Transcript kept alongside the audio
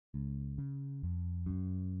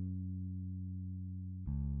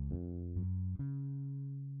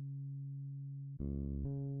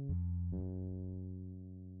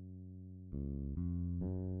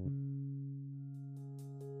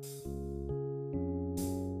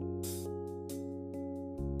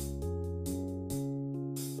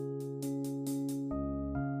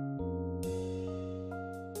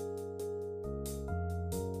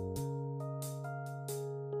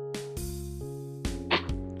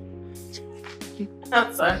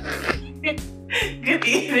I'm sorry. Good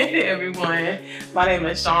evening, everyone. My name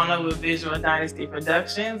is Shawna with Visual Dynasty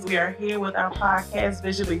Productions. We are here with our podcast,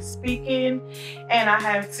 Visually Speaking, and I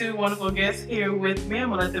have two wonderful guests here with me. I'm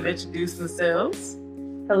going to let them introduce themselves.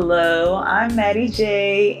 Hello, I'm Mattie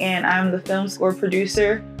J, and I'm the film score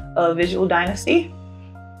producer of Visual Dynasty.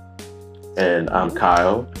 And I'm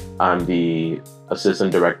Kyle. I'm the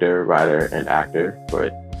assistant director, writer, and actor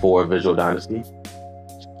for Visual Dynasty.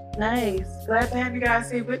 Nice. Glad to have you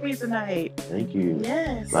guys here with me tonight. Thank you.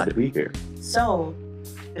 Yes. Glad to be here. So,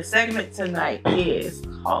 the segment tonight is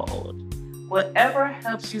called Whatever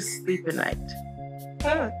Helps You Sleep at Night.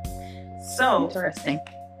 So, Interesting.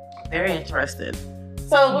 Very interesting.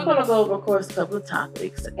 So, we're going to go over, of course, a couple of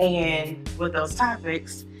topics. And with those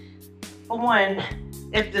topics, for one,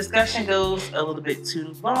 if discussion goes a little bit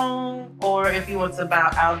too long, or if you want to bow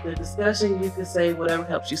out the discussion, you can say whatever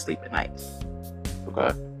helps you sleep at night.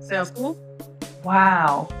 Okay. Sounds cool?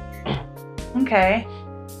 Wow. Okay.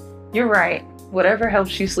 You're right. Whatever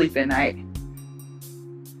helps you sleep at night.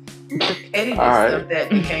 The pettiness of that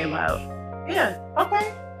came out. Yeah,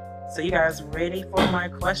 okay. So you guys ready for my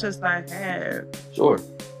questions that I have? Sure.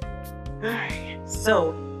 All right.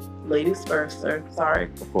 So, ladies first, sir. Sorry.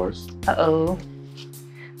 Of course. Uh-oh.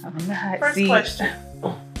 I'm in the hot First seat. question.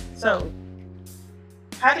 So,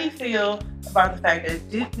 how do you feel about the fact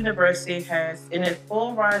that Duke University has in its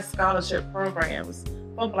full ride scholarship programs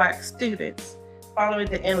for Black students following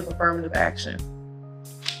the end of affirmative action?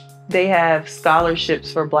 They have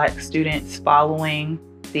scholarships for Black students following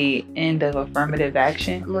the end of affirmative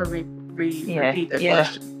action. I'm going to repeat the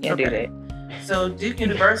question. Yeah, do that. So Duke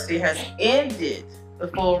University has ended the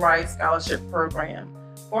full ride scholarship program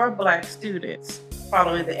for Black students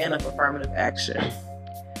following the end of affirmative action.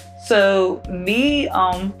 So me,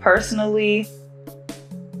 personally,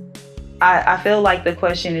 I feel like the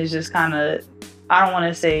question is just kind of, I don't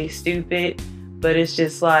want to say stupid, but it's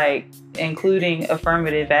just like including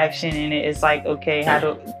affirmative action in it. It's like, okay,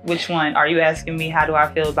 which one? Are you asking me how do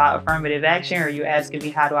I feel about affirmative action, or are you asking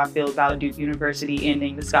me how do I feel about Duke University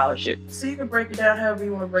ending the scholarship? So you can break it down however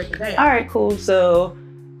you want to break it down. All right, cool. So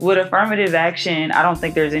with affirmative action, I don't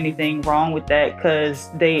think there's anything wrong with that,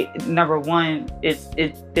 because number one,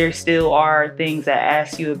 there still are things that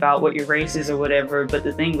ask you about what your race is or whatever, but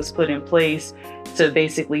the thing was put in place to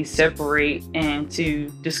basically separate and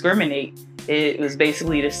to discriminate. It was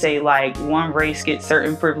basically to say like one race gets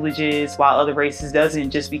certain privileges while other races doesn't,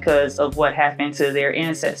 just because of what happened to their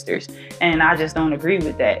ancestors. And I just don't agree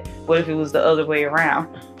with that. What if it was the other way around?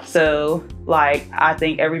 So like, I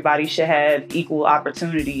think everybody should have equal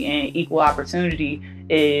opportunity, and equal opportunity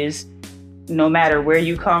is no matter where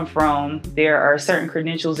you come from, there are certain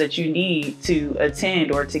credentials that you need to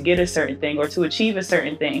attend or to get a certain thing or to achieve a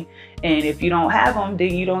certain thing. And if you don't have them,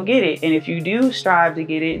 then you don't get it. And if you do strive to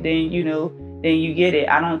get it, then you get it.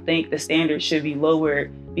 I don't think the standard should be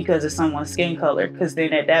lowered because of someone's skin color, because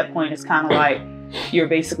then at that point, it's kind of like you're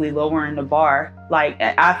basically lowering the bar. Like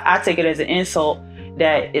I take it as an insult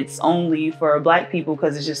that it's only for Black people,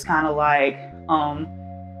 because it's just kind of like,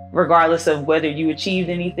 regardless of whether you achieved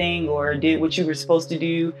anything or did what you were supposed to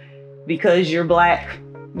do, because you're Black,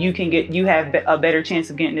 you have a better chance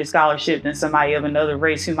of getting this scholarship than somebody of another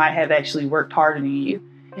race who might have actually worked harder than you,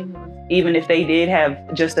 even if they did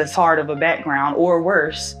have just as hard of a background or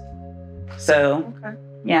worse. So,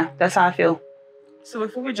 yeah, that's how I feel. So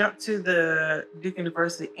before we jump to the Duke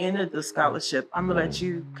University end of the scholarship, I'm gonna let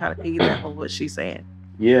you kind of piggyback on what she's saying.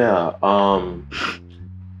 Yeah, I'm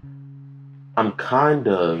kind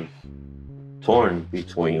of torn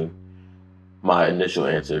between my initial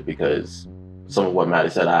answer, because some of what Mattie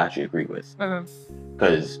said I actually agree with.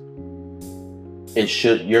 Because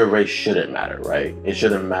your race shouldn't matter, right? It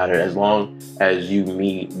shouldn't matter as long as you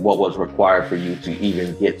meet what was required for you to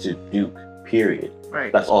even get to Duke, period.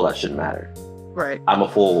 Right. That's all that should matter. Right.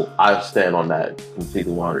 I stand on that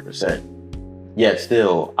completely 100%. Yet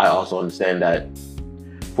still, I also understand that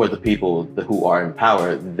for the people who are in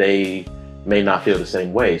power, they may not feel the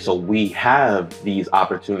same way. So we have these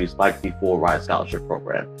opportunities like the full ride scholarship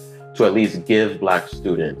program to at least give Black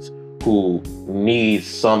students who need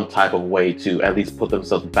some type of way to at least put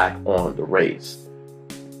themselves back on the race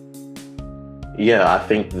Yeah, I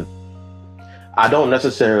think I don't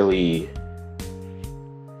necessarily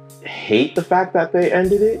hate the fact that they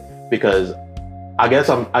ended it, because I guess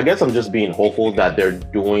I'm just being hopeful that they're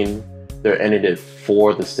ending it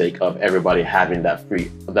for the sake of everybody having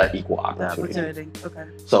that equal opportunity. Okay.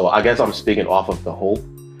 So I guess I'm speaking off of the hope,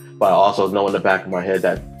 but I also know in the back of my head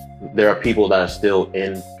that there are people that are still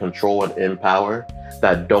in control and in power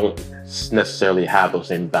that don't necessarily have those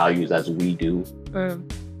same values as we do.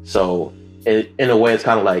 So in a way, it's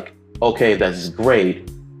kind of like, okay, that's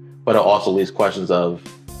great, but it also leaves questions of,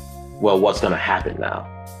 well, what's going to happen now?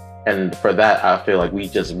 And for that, I feel like we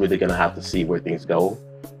just really going to have to see where things go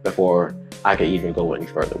before I can even go any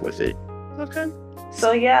further with it. Okay.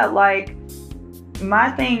 So yeah, like,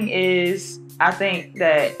 my thing is, I think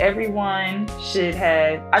that everyone should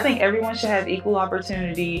have equal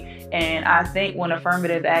opportunity. And I think when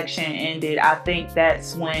affirmative action ended, I think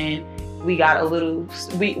that's when we got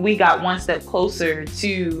we got one step closer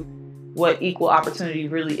to what equal opportunity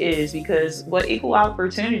really is. Because what equal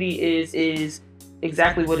opportunity is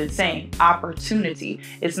exactly what it's saying, opportunity.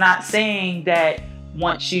 It's not saying that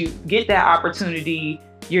once you get that opportunity,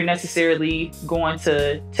 you're necessarily going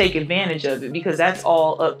to take advantage of it, because that's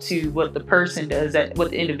all up to what the person does,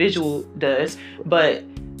 what the individual does. But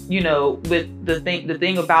with the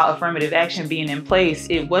thing about affirmative action being in place,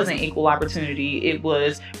 it wasn't equal opportunity. It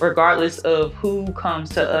was regardless of who comes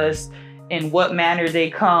to us, in what manner they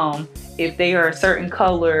come, if they are a certain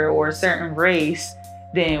color or a certain race,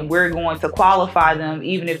 then we're going to qualify them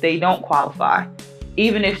even if they don't qualify.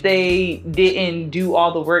 Even if they didn't do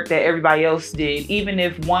all the work that everybody else did, even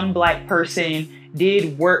if one Black person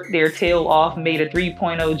did work their tail off, made a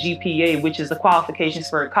 3.0 GPA, which is the qualifications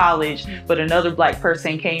for college, but another Black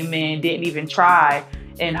person came in, didn't even try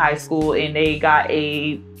in high school, and they got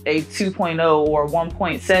a 2.0 or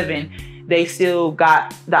 1.7, they still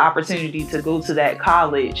got the opportunity to go to that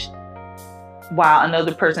college, while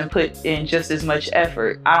another person put in just as much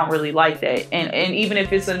effort. I don't really like that. And even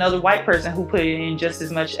if it's another white person who put in just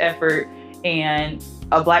as much effort, and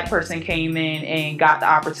a Black person came in and got the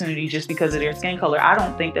opportunity just because of their skin color, I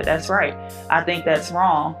don't think that that's right. I think that's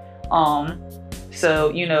wrong.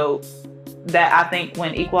 So that I think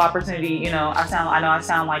when equal opportunity, I know I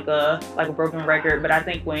sound like a broken record, but I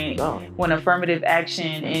think when affirmative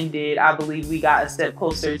action ended, I believe we got a step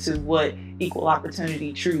closer to what equal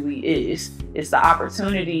opportunity truly is. It's the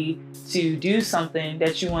opportunity to do something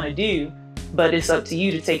that you want to do, but it's up to you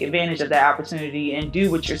to take advantage of that opportunity and do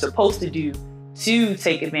what you're supposed to do to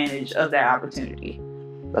take advantage of that opportunity.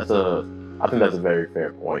 I think that's a very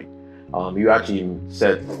fair point. You actually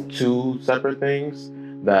said two separate things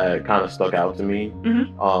that kind of stuck out to me,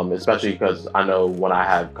 especially because I know when I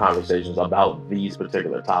have conversations about these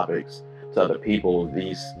particular topics to other people,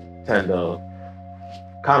 these tend to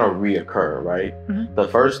kind of reoccur, right? The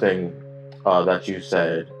first thing that you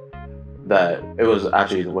said, that it was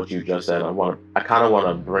actually what you just said. I kind of want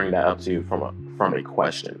to bring that up to you from a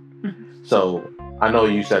question. So I know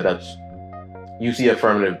you said that you see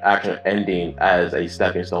affirmative action ending as a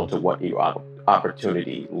stepping stone to what equal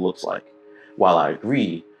opportunity looks like. While I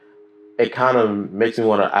agree, it kind of makes me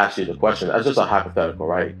want to ask you the question. That's just a hypothetical,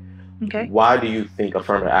 right? Okay. Why do you think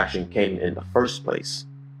affirmative action came in the first place?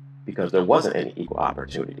 Because there wasn't any equal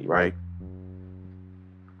opportunity, right?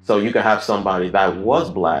 So you could have somebody that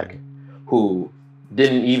was Black who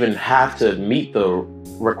didn't even have to meet the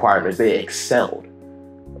requirements. They excelled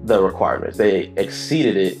the requirements. They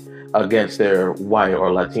exceeded it against their white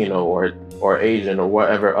or Latino or Asian or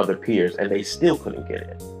whatever other peers, and they still couldn't get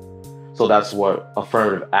it. So that's what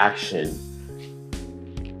affirmative action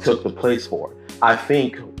took the place for. I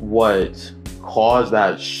think what caused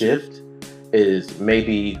that shift is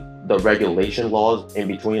maybe the regulation laws in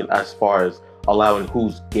between, as far as allowing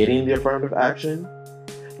who's getting the affirmative action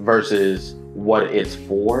versus what it's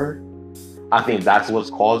for. I think that's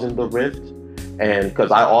what's causing the rift. And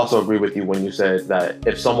because I also agree with you when you said that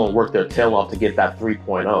if someone worked their tail off to get that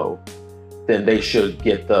 3.0, then they should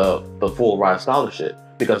get the full ride scholarship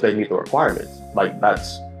because they meet the requirements. Like,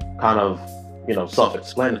 that's kind of,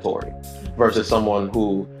 self-explanatory, versus someone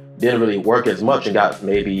who didn't really work as much and got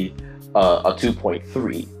maybe a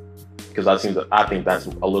 2.3, because I think that's a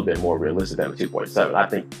little bit more realistic than a 2.7. I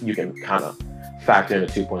think you can kind of factor in a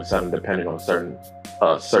 2.7 depending on certain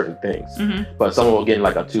things. But someone will get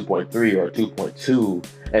like a 2.3 or a 2.2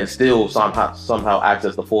 and still somehow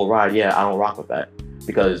access the full ride. Yeah, I don't rock with that,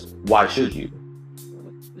 because why should you?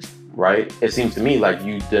 Right? It seems to me like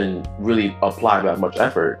you didn't really apply that much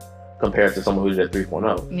effort compared to someone who did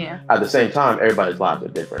 3.0. Yeah. At the same time, everybody's lives are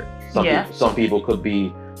different. Some people could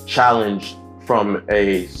be challenged from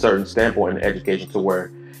a certain standpoint in education to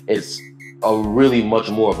where it's a really much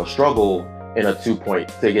more of a struggle in a to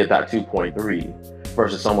get that 2.3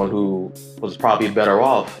 versus someone who was probably better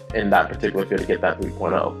off in that particular field to get that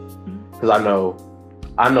 3.0. Because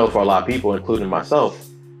I know for a lot of people, including myself,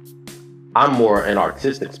 I'm more an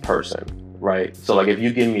artistic person, right? So like if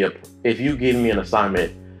you give me an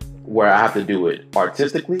assignment where I have to do it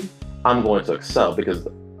artistically, I'm going to excel because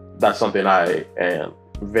that's something I am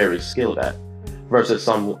very skilled at. Versus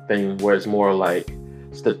something where it's more like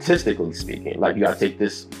statistically speaking, like you gotta take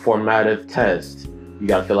this formative test, you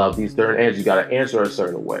gotta fill out these certain answers, you gotta answer a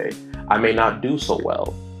certain way. I may not do so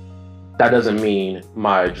well. That doesn't mean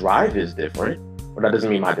my drive is different, or that doesn't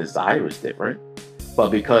mean my desire is different. But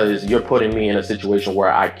because you're putting me in a situation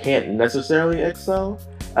where I can't necessarily excel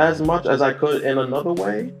as much as I could in another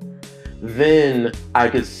way, then I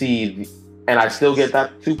could see, and I still get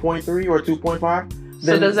that 2.3 or 2.5.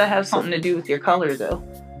 So does that have something to do with your color though?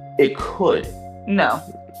 It could. No.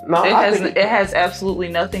 No, it has absolutely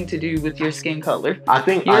nothing to do with your skin color. I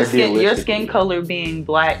think your skin color being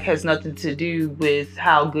black has nothing to do with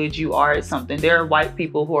how good you are at something. There are white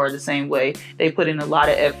people who are the same way. They put in a lot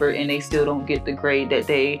of effort and they still don't get the grade that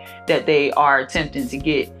they are attempting to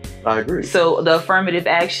get. I agree. So the affirmative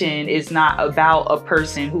action is not about a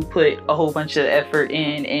person who put a whole bunch of effort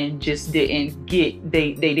in and just didn't get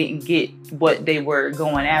what they were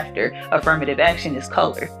going after. Affirmative action is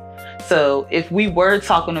color. So if we were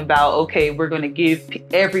talking about, okay, we're going to give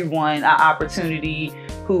everyone an opportunity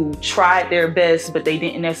who tried their best, but they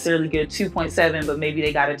didn't necessarily get a 2.7, but maybe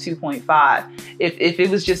they got a 2.5. If it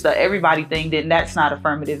was just a everybody thing, then that's not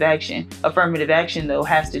affirmative action. Affirmative action, though,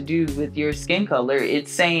 has to do with your skin color.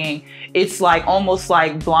 It's saying, it's like almost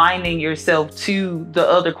like blinding yourself to the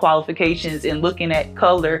other qualifications and looking at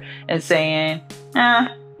color and saying,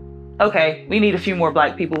 okay, we need a few more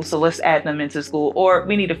black people, so let's add them into school. Or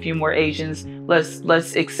we need a few more Asians.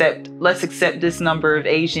 Let's accept this number of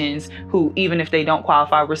Asians who, even if they don't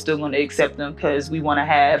qualify, we're still going to accept them because we want to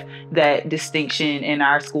have that distinction in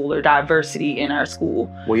our school or diversity in our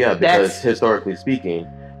school. Well, yeah, because historically speaking,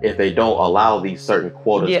 if they don't allow these certain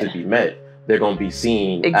quotas to be met, they're going to be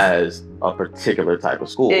seen as a particular type of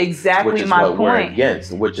school. Exactly, which is my what point. We're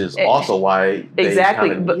against, which is also why they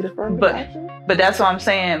kind of need affirmative action. But that's what I'm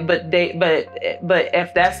saying. But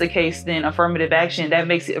if that's the case, then affirmative action, that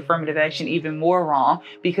makes it affirmative action even more wrong,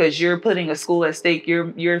 because you're putting a school at stake.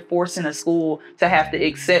 You're forcing a school to have to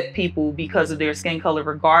accept people because of their skin color,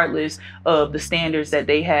 regardless of the standards that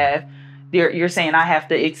they have. You're saying I have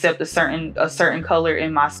to accept a certain color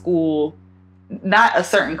in my school, not a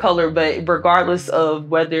certain color, but regardless of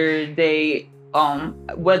whether they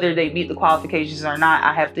meet the qualifications or not,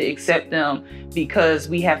 I have to accept them because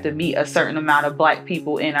we have to meet a certain amount of black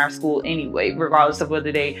people in our school anyway, regardless of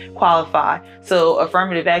whether they qualify. So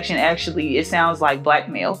affirmative action, actually, it sounds like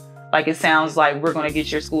blackmail. Like, it sounds like we're going to get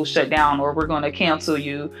your school shut down, or we're going to cancel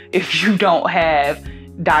you if you don't have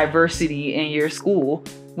diversity in your school,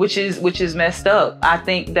 which is messed up. I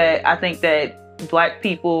think that black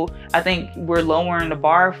people, I think we're lowering the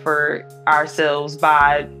bar for ourselves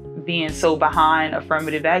by being so behind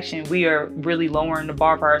affirmative action. We are really lowering the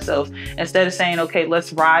bar for ourselves. Instead of saying, okay,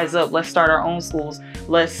 let's rise up, let's start our own schools.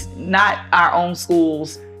 Let's not our own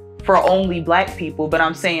schools for only black people, but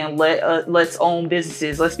I'm saying let's own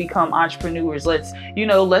businesses. Let's become entrepreneurs. Let's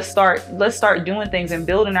start doing things and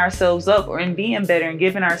building ourselves up, and being better and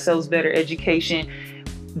giving ourselves better education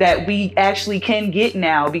that we actually can get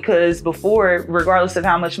now, because before, regardless of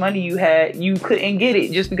how much money you had, you couldn't get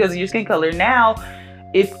it just because of your skin color. Now,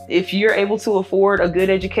 if you're able to afford a good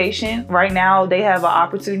education, right now they have an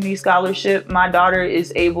opportunity scholarship. My daughter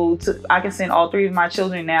is able to, I can send all three of my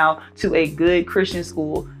children now to a good Christian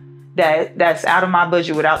school that's out of my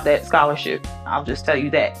budget without that scholarship. I'll just tell you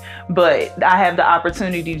that. But I have the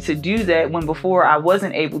opportunity to do that when before I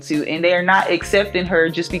wasn't able to, and they are not accepting her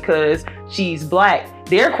just because she's black.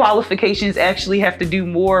 Their qualifications actually have to do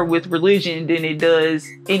more with religion than it does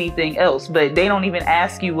anything else. But they don't even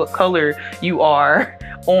ask you what color you are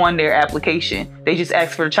on their application. They just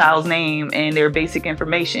ask for a child's name and their basic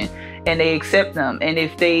information, and they accept them. And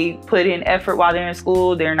if they put in effort while they're in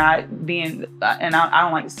school, they're not being, and I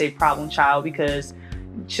don't like to say problem child, because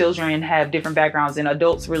children have different backgrounds and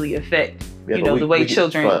adults really affect the way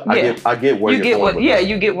children. I get where you're going with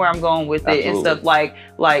you get where I'm going with it. And stuff like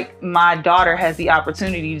my daughter has the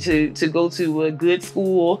opportunity to go to a good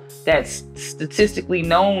school that's statistically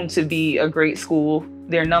known to be a great school.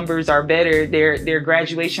 Their numbers are better, their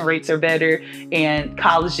graduation rates are better, and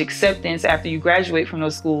college acceptance after you graduate from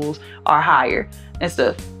those schools are higher and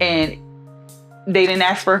stuff. And they didn't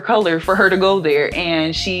ask for a color for her to go there,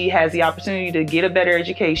 and she has the opportunity to get a better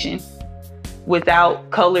education, without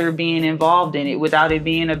color being involved in it, without it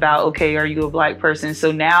being about, okay, are you a black person?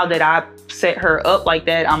 So now that I set her up like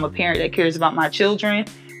that, I'm a parent that cares about my children,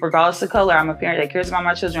 regardless of color. I'm a parent that cares about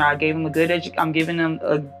my children. I gave them I'm giving them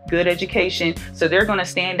a good education. So they're going to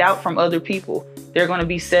stand out from other people. They're going to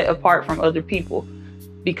be set apart from other people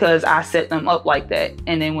because I set them up like that.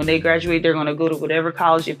 And then when they graduate, they're going to go to whatever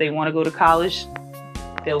college. If they want to go to college,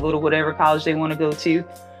 they'll go to whatever college they want to go to.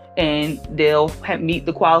 And they'll meet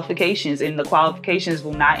the qualifications, and the qualifications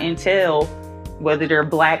will not entail whether they're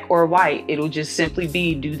black or white. It'll just simply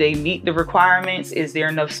be, do they meet the requirements? Is there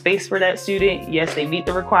enough space for that student? Yes, they meet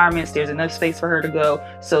the requirements. There's enough space for her to go,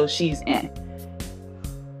 so she's in.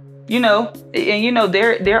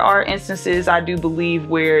 There are instances, I do believe,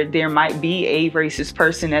 where there might be a racist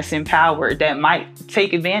person that's in power that might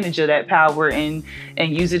take advantage of that power and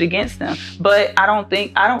use it against them. But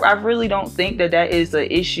I really don't think that is an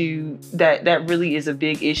issue that really is a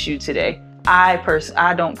big issue today.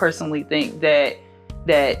 I don't personally think that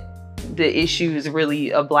the issue is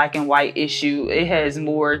really a black and white issue. It has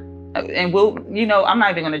more. And I'm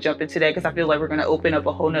not even going to jump into that because I feel like we're going to open up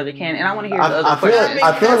a whole nother can, and I want to hear the other questions.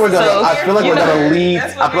 I feel like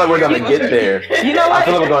we're going to get there. You know what? I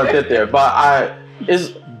feel like we're going to get there. But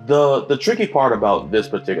the tricky part about this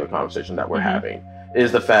particular conversation that we're having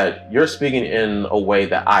is the fact you're speaking in a way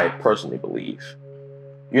that I personally believe.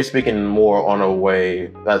 You're speaking more on a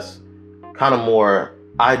way that's kind of more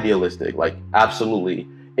idealistic. Like, absolutely,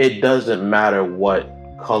 it doesn't matter what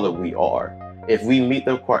color we are. If we meet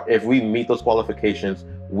those qualifications,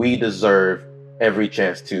 we deserve every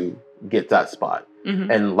chance to get that spot.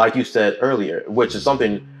 And like you said earlier, which is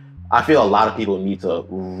something I feel a lot of people need to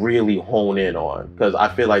really hone in on, because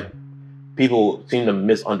I feel like people seem to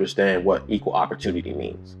misunderstand what equal opportunity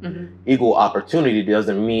means. Equal opportunity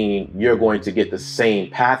doesn't mean you're going to get the same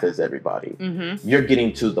path as everybody. You're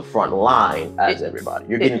getting to the front line as everybody.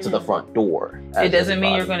 You're getting to the front door. It doesn't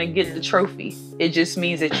mean you're going to get the trophy. It just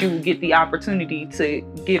means that you get the opportunity to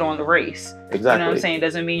get on the race. Exactly. You know what I'm saying? It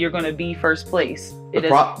doesn't mean you're going to be first place.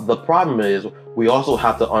 The problem is we also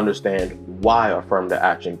have to understand why affirmative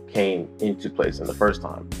action came into place in the first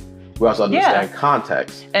time. We also understand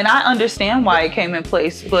context. And I understand why it came in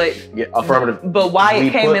place, but affirmative. But why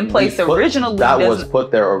it came in place originally? That was put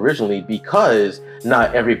there originally because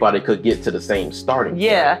not everybody could get to the same starting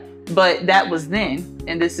point. But that was then,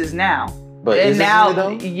 and this is now. But and is now, it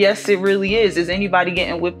really though? Yes, it really is. Is anybody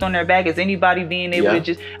getting whipped on their back? Is anybody being able to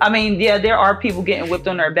just? I mean, there are people getting whipped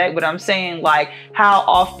on their back, but I'm saying, like, how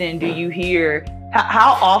often do you hear?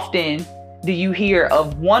 How often do you hear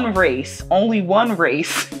of one race, only one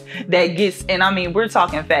race that gets, and I mean, we're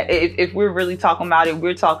talking fact. If we're really talking about it,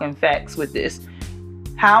 we're talking facts with this.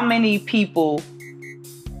 How many people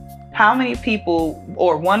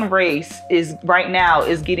or one race is right now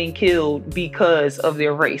is getting killed because of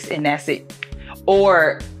their race, and that's it?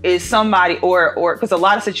 Or is somebody, or because a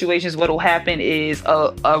lot of situations, what will happen is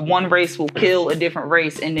a one race will kill a different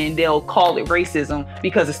race, and then they'll call it racism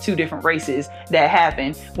because it's two different races that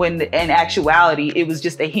happen, when in actuality it was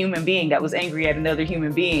just a human being that was angry at another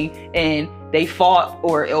human being, and they fought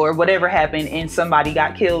or whatever happened, and somebody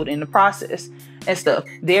got killed in the process and stuff.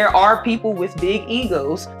 There are people with big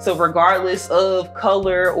egos, so regardless of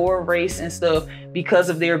color or race and stuff, because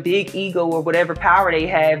of their big ego or whatever power they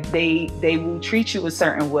have, they will treat you a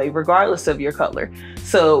certain way regardless of your color.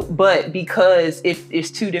 So, but because if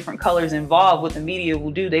it's two different colors involved, what the media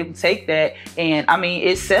will do, they will take that, and I mean,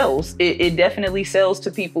 it sells. It definitely sells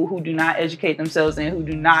to people who do not educate themselves and who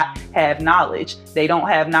do not have knowledge. They don't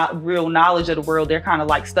have not real knowledge of the world. They're kind of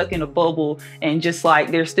like stuck in a bubble, and just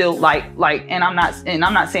like they're still like and I'm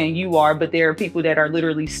not saying you are, but there are people that are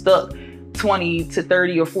literally stuck 20 to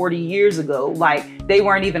 30 or 40 years ago. Like, they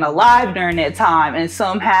weren't even alive during that time, and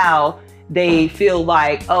somehow they feel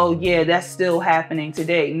like, oh yeah, that's still happening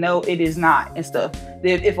today. No, it is not, and stuff.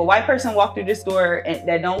 If a white person walked through this door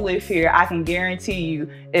that don't live here, I can guarantee you,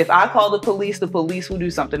 if I call the police will do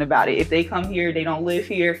something about it. If they come here, they don't live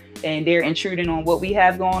here, and they're intruding on what we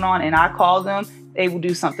have going on, and I call them, they will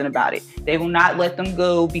do something about it. They will not let them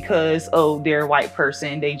go because, oh, they're a white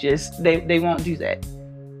person. They won't do that.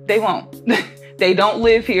 They won't. They don't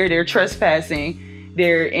live here. They're trespassing.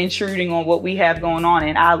 They're intruding on what we have going on,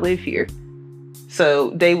 and I live here. So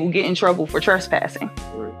they will get in trouble for trespassing.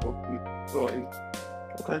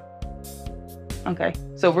 Okay.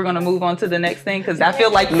 So we're gonna move on to the next thing, because I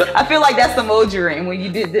feel like that's the mode you're in when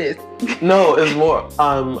you did this. No, it's more.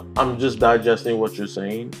 I'm just digesting what you're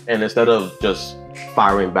saying, and instead of just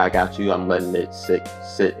firing back at you, I'm letting it sit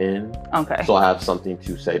in. Okay. So I have something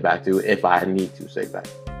to say back to if I need to say back.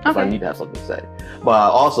 If I need to have something to say. But I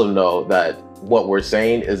also know that what we're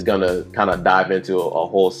saying is gonna kind of dive into a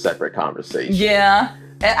whole separate conversation. Yeah,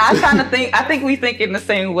 and I think we think in the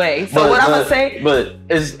same way. So I'm gonna say,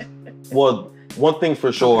 one thing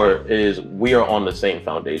for sure is we are on the same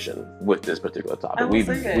foundation with this particular topic. We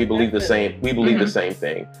believe the same. We believe the same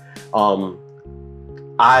thing.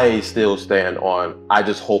 I still stand on. I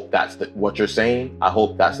just hope that's what you're saying. I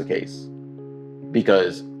hope that's the case,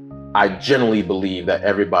 because I generally believe that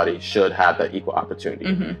everybody should have that equal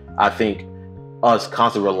opportunity. I think us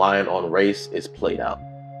constantly relying on race is played out.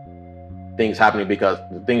 Things happening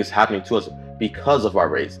to us because of our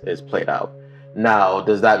race is played out. Now,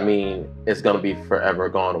 does that mean it's going to be forever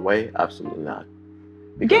gone away? Absolutely not.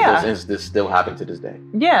 Because those incidents still happen to this day.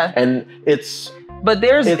 Yeah. And but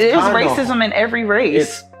there's racism in every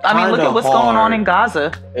race. I mean, look at what's going on in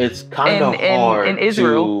Gaza. It's kind of hard in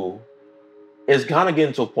Israel. It's kind of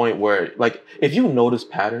getting to a point where, like, if you notice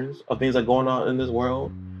patterns of things that are going on in this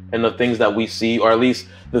world and the things that we see, or at least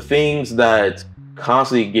the things that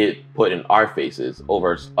constantly get put in our faces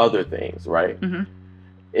over other things, right?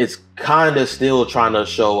 It's kind of still trying to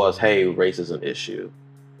show us, hey, race is an issue.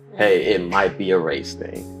 Hey, it might be a race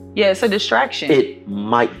thing. Yeah, it's a distraction. It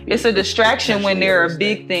might be. It's a distraction when there are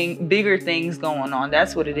bigger things going on.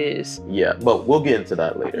 That's what it is. Yeah, but we'll get into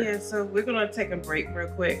that later. Yeah, so we're going to take a break real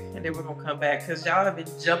quick, and then we're going to come back, because y'all have been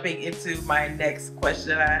jumping into my next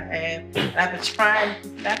question I had. I've been trying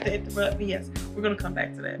not to interrupt me. Yes, we're going to come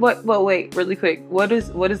back to that. Wait, really quick. What is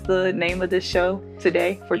the name of this show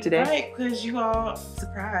today? Right, because you all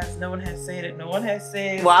surprised. No one has said it. No one has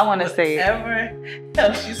said. Well, I want to say it. Whatever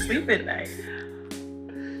helps you sleep at night.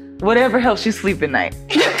 Whatever helps you sleep at night.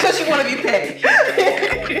 Because you want to be petty.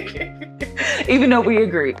 Even though we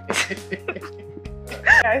agree.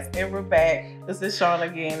 Guys, and we're back. This is Shawna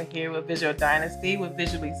again here with Visual Dynasty, with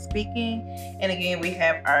Visually Speaking. And again, we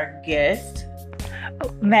have our guest,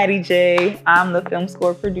 Mattie J. I'm the film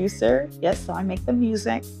score producer. Yes, so I make the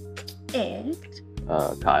music. And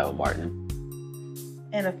Kyle Martin.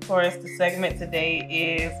 And of course, the segment today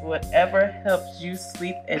is whatever helps you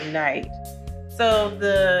sleep at night. So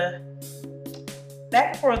the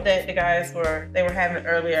back and forth that the guys were having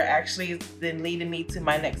earlier actually has been leading me to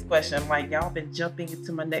my next question. I'm like, y'all been jumping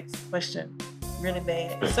into my next question really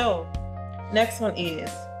bad. So next one is,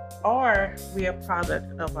 are we a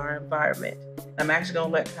product of our environment? I'm actually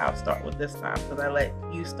gonna let Kyle start with this time, because I let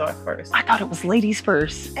you start first. I thought it was ladies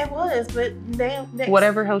first. It was, but now next.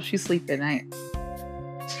 Whatever helps you sleep at night.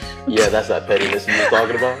 Yeah, that's that pettiness you were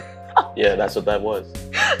talking about. Yeah, that's what that was.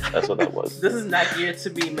 That's what that was. This is not geared to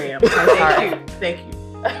me, ma'am. Thank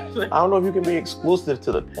you. I don't know if you can be exclusive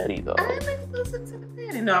to the petty, though. I'm exclusive to the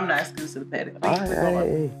petty. No, I'm not exclusive to the petty.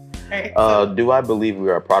 All right. Do I believe we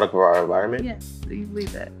are a product of our environment? Yes. Do you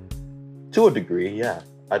believe that? To a degree, yeah,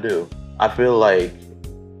 I do. I feel like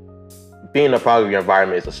being a product of your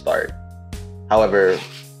environment is a start. However,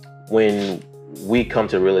 when we come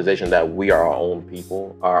to the realization that we are our own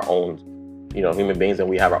people, our own, human beings, and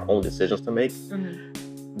we have our own decisions to make,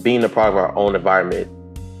 being a product of our own environment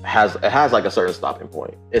has like a certain stopping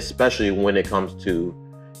point, especially when it comes to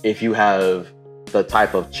if you have the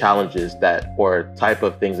type of challenges or type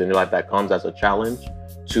of things in your life that comes as a challenge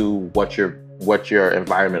to what your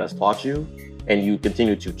environment has taught you, and you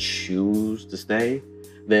continue to choose to stay,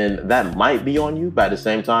 then that might be on you. But at the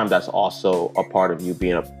same time, that's also a part of you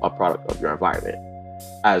being a product of your environment.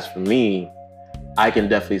 As for me, I can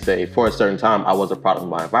definitely say for a certain time, I was a product of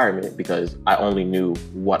my environment because I only knew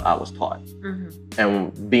what I was taught.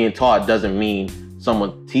 And being taught doesn't mean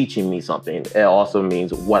someone teaching me something. It also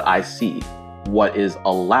means what I see, what is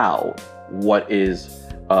allowed, what is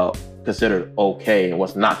considered okay and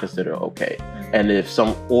what's not considered okay. And if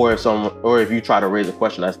you try to raise a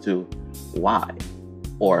question as to why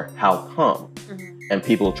or how come, and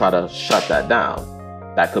people try to shut that down,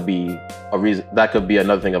 that could be a reason. That could be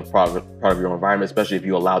another thing of part of your environment, especially if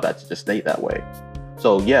you allow that to just stay that way.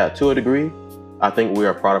 So yeah, to a degree, I think we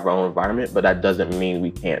are a product of our own environment, but that doesn't mean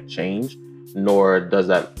we can't change, nor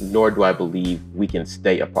do I believe we can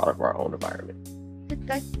stay a product of our own environment.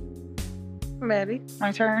 Okay. Mattie.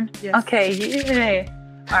 My turn? Yes. Okay, yeah.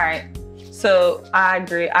 All right. So I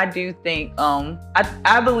agree. I do think,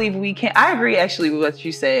 I believe we can, I agree actually with what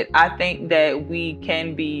you said. I think that we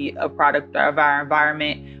can be a product of our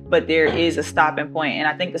environment, but there is a stopping point. And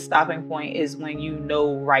I think the stopping point is when you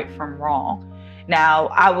know right from wrong. Now,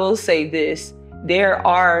 I will say this, there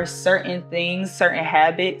are certain things, certain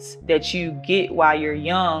habits that you get while you're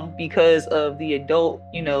young because of the adult,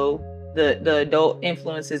 the adult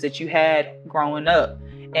influences that you had growing up.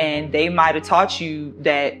 And they might have taught you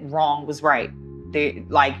that wrong was right.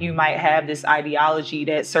 You might have this ideology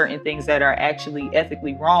that certain things that are actually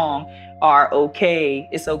ethically wrong are okay.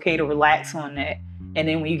 It's okay to relax on that. And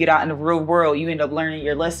then when you get out in the real world, you end up learning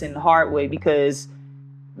your lesson the hard way because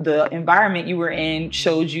the environment you were in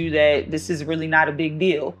showed you that this is really not a big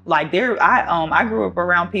deal. Like I grew up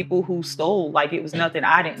around people who stole like it was nothing.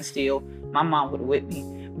 I didn't steal. My mom would have whipped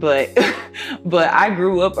me. But I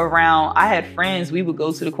grew up around, I had friends, we would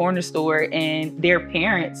go to the corner store and their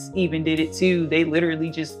parents even did it too. They literally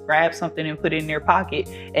just grabbed something and put it in their pocket.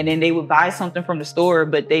 And then they would buy something from the store,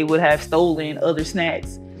 but they would have stolen other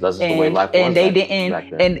snacks. That's just the way life was. And they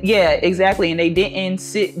didn't, and yeah, exactly. And they didn't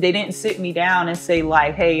sit me down and say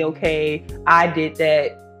like, hey, okay, I did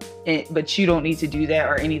that, but you don't need to do that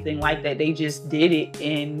or anything like that. They just did it,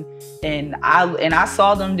 and I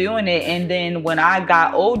saw them doing it. And then when I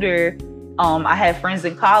got older, I had friends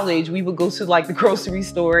in college. We would go to like the grocery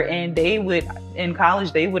store, and in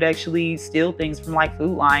college they would actually steal things from like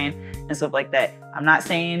Food Lion and stuff like that. I'm not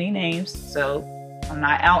saying any names, so I'm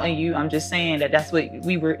not outing you. I'm just saying that that's what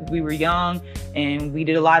we were young, and we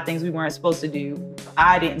did a lot of things we weren't supposed to do.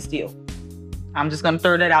 I didn't steal. I'm just gonna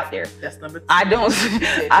throw that out there. That's number 2. I don't.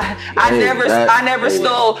 I never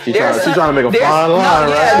stole. She's trying to make a fine line,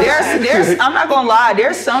 right? There's. I'm not gonna lie.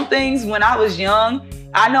 There's some things when I was young.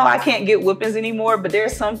 I know I can't get whippings anymore, but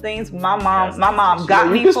there's some things my mom got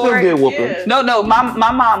me for. Still get whippings. No,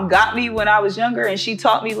 my mom got me when I was younger, and she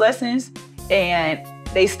taught me lessons, and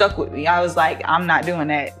they stuck with me. I was like, I'm not doing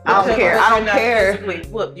that. I don't care. I don't care.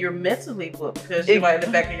 Whooped. You're mentally whooped because you're like in the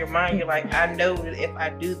back of your mind, you're like, I know that if I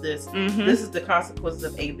do this, this is the consequences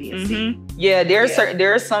of A, B, and C. Yeah, there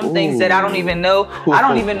are some things that I don't even know. I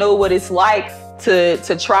don't even know what it's like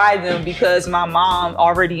to try them because my mom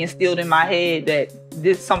already instilled in my head that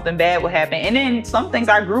something bad would happen. And then some things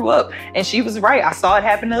I grew up and she was right. I saw it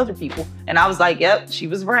happen to other people. And I was like, yep, she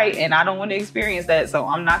was right. And I don't want to experience that. So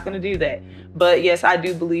I'm not going to do that. But yes, I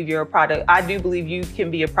do believe you're a product. I do believe you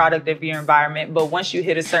can be a product of your environment. But once you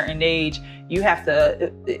hit a certain age, you have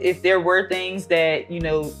to, if there were things that, you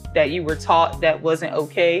know, that you were taught that wasn't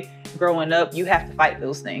okay growing up, you have to fight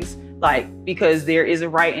those things. Like, because there is a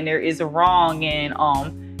right and there is a wrong.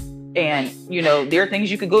 And you know, there are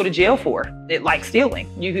things you could go to jail for, like stealing.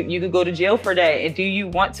 You could go to jail for that. And do you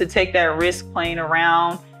want to take that risk playing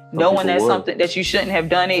around, knowing that's something that you shouldn't have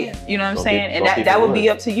done it? You know what I'm saying? And that would be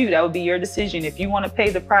up to you. That would be your decision. If you want to pay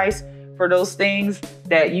the price for those things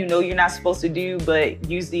that you know you're not supposed to do, but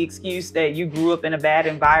use the excuse that you grew up in a bad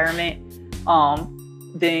environment,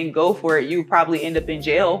 then go for it. You probably end up in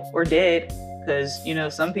jail or dead, because you know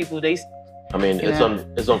some people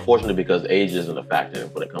it's unfortunate because age isn't a factor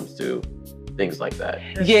when it comes to things like that.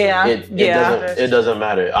 It doesn't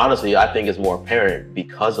matter. Honestly, I think it's more apparent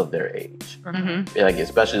because of their age. Like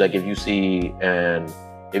especially like if you see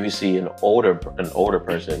an older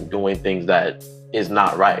person doing things that is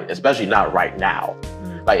not right, especially not right now.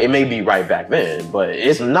 Like it may be right back then, but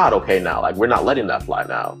it's not okay now. Like we're not letting that fly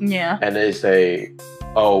now. Yeah. And they say,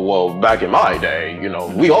 oh, well, back in my day, you know,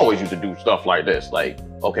 we always used to do stuff like this. Like,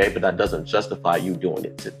 okay, but that doesn't justify you doing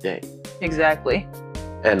it today. Exactly.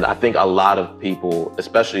 And I think a lot of people,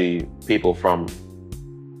 especially people from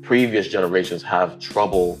previous generations, have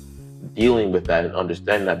trouble dealing with that and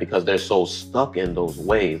understanding that because they're so stuck in those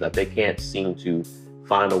ways that they can't seem to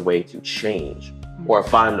find a way to change or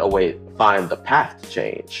find the path to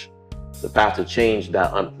change. The path to change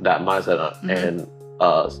that mindset and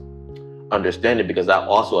understanding, because that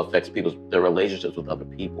also affects their relationships with other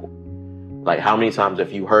people. Like how many times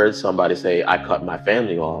have you heard somebody say, I cut my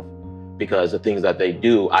family off because the things that they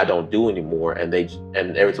do, I don't do anymore. And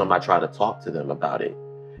every time I try to talk to them about it,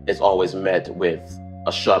 it's always met with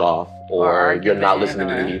a shut off or you're not listening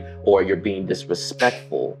to me or you're being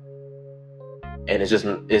disrespectful. And it's just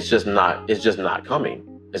not coming.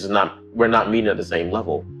 We're not meeting at the same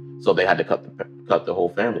level. So they had to cut the whole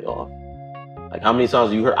family off. Like how many times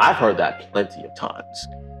have you heard? I've heard that plenty of times.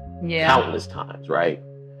 Yeah. Countless times, right?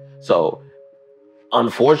 So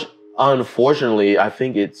unfortunately, I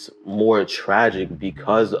think it's more tragic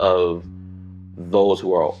because of those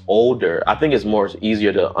who are older. I think it's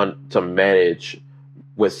easier to manage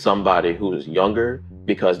with somebody who's younger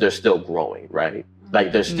because they're still growing, right?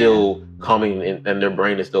 Like they're still coming in and their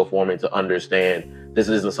brain is still forming to understand this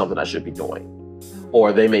isn't something I should be doing.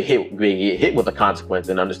 Or they may get hit with a consequence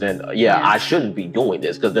and understand, I shouldn't be doing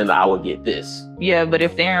this because then I will get this. Yeah, but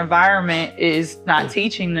if their environment is not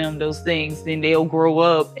teaching them those things, then they'll grow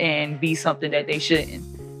up and be something that they shouldn't.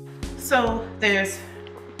 So there's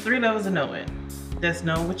 3 levels of knowing. There's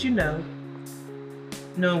knowing what you know,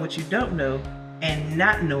 knowing what you don't know, and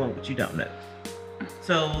not knowing what you don't know.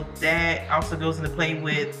 So that also goes into play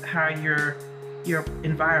with how your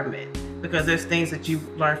environment. because there's things that you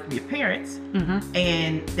learn from your parents Mm-hmm.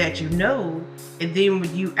 and that you know, and then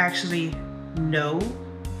when you actually know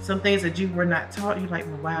some things that you were not taught, you're like,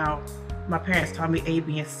 well, wow, my parents taught me A,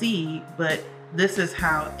 B, and C, but this is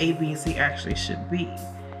how A, B, and C actually should be.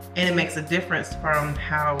 And it makes a difference from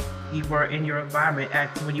how you were in your environment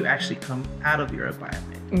when you actually come out of your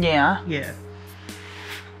environment. Yeah. Yeah.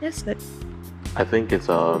 It's I think it's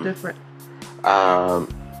different.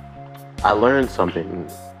 I learned something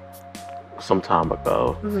some time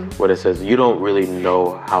ago where it says you don't really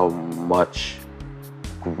know how much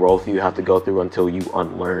growth you have to go through until you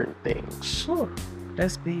unlearn things. Sure.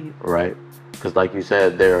 That's big. Right? Because like you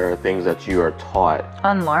said, there are things that you are taught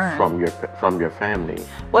Unlearn from your family.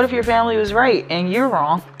 What if your family was right and you're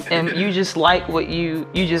wrong, and you just like what you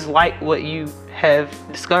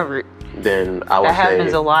have discovered? Then I would that say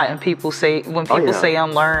happens a lot, and people say say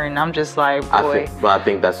unlearn, I'm just like, boy. I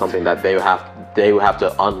think that's something that they would have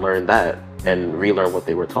to unlearn that and relearn what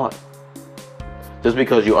they were taught. Just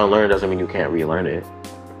because you unlearn doesn't mean you can't relearn it.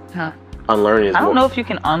 Huh. Unlearn is I don't know if you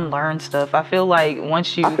can unlearn stuff. I feel like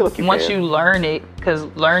once you learn it, because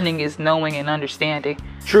learning is knowing and understanding.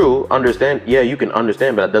 True, understand. Yeah, you can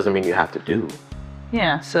understand, but that doesn't mean you have to do.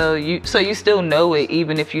 Yeah, so you still know it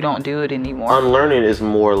even if you don't do it anymore. Unlearning is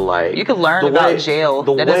more like you can learn about jail.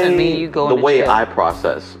 That doesn't mean you go into jail. The way I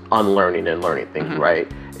process unlearning and learning things, right,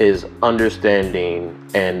 is understanding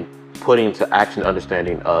and putting to action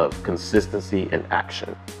understanding of consistency and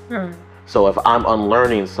action. So if I'm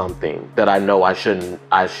unlearning something that I know I shouldn't,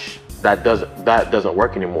 that doesn't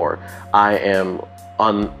work anymore, I'm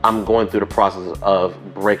going through the process of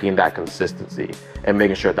breaking that consistency and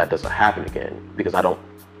making sure that doesn't happen again, because I don't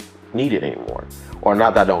need it anymore. Or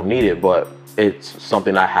not that I don't need it, but it's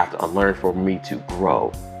something I have to unlearn for me to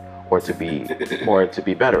grow or to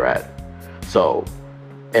be better at. So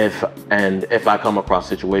if I come across a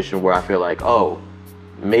situation where I feel like, oh,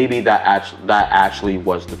 maybe that actually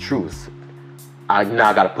was the truth, I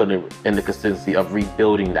now got to put it in the consistency of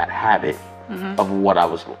rebuilding that habit of what I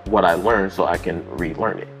learned, so I can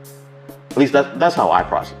relearn it. At least that's how I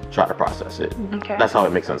try to process it. Okay. That's how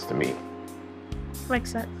it makes sense to me.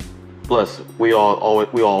 Makes sense. Plus, we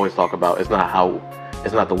always talk about it's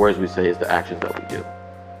not the words we say, it's the actions that we do.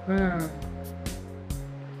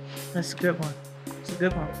 That's a good one. It's a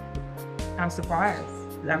good one. I'm surprised.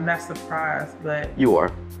 I'm not surprised, but You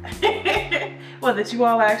are. well, that you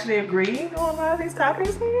all actually agree on a lot of these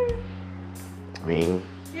topics here. I mean,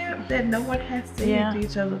 yeah, that no one has said to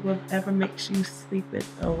each other whatever makes you sleep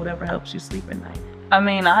or whatever helps you sleep at night. I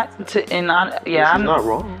mean, I'm not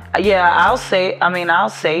wrong. Yeah, I'll say it. I'll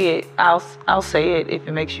say it if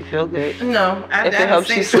it makes you feel good. No, if it helps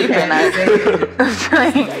you sleep at night. It's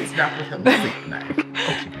not what helps you sleep at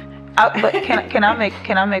night. But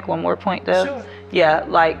can I make one more point though? Sure. Yeah,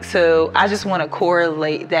 like, so I just want to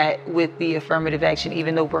correlate that with the affirmative action,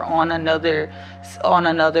 even though we're on another.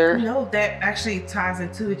 No, that actually ties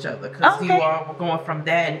into each other, because you all were going from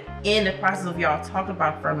that, and in the process of y'all talking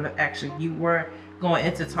about affirmative action, you were going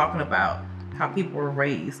into talking about how people were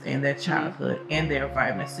raised in their childhood and their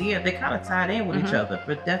environment. So yeah, they kind of tied in with each other.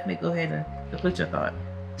 But definitely go ahead and complete your thought.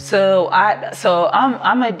 So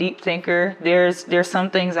I'm a deep thinker. There's some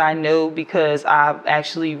things I know because I've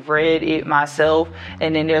actually read it myself,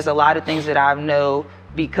 and then there's a lot of things that I know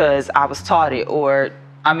because I was taught it, or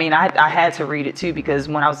I mean, I had to read it too, because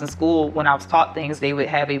when I was in school, when I was taught things, they would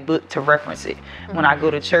have a book to reference it. When I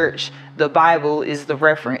go to church, the Bible is the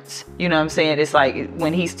reference. You know what I'm saying? It's like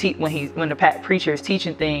when the preacher is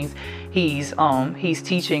teaching things, he's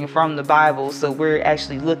teaching from the Bible. So we're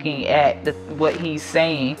actually looking at what he's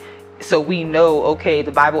saying. So we know, okay,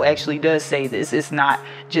 the Bible actually does say this. It's not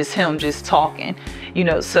just him just talking, you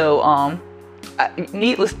know. So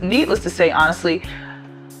needless to say, honestly,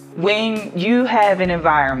 when you have an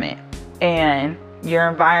environment and your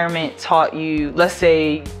environment taught you, let's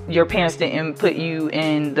say your parents didn't put you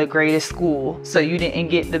in the greatest school, so you didn't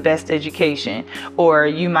get the best education, or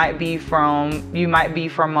you might be from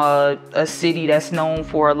a city that's known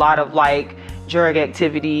for a lot of like drug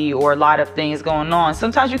activity or a lot of things going on.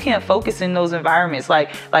 Sometimes you can't focus in those environments.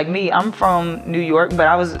 Like me, I'm from New York, but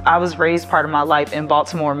I was raised part of my life in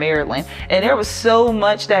Baltimore, Maryland, and there was so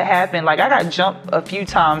much that happened. Like I got jumped a few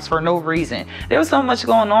times for no reason. There was so much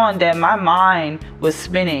going on that my mind was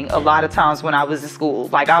spinning a lot of times when I was in school.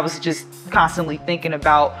 Like I was just constantly thinking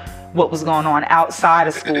about what was going on outside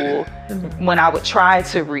of school. When I would try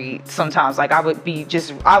to read, sometimes like I would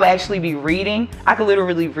actually be reading. I could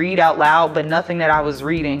literally read out loud, but nothing that I was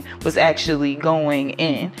reading was actually going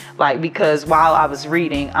in. Like, because while I was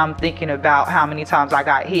reading, I'm thinking about how many times I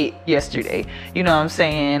got hit yesterday, you know what I'm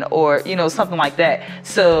saying? Or, you know, something like that.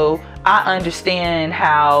 So I understand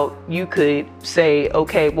how you could say,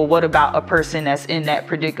 okay, well, what about a person that's in that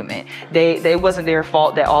predicament? They wasn't their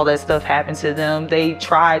fault that all that stuff happened to them. They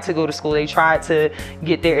tried to go to school. They tried to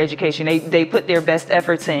get their education. They put their best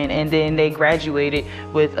efforts in, and then they graduated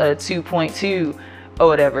with a 2.2 or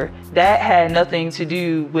whatever. That had nothing to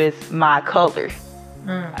do with my color.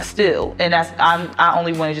 Still, and I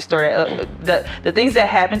only want to just throw that up. The things that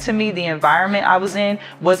happened to me, the environment I was in,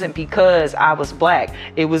 wasn't because I was black.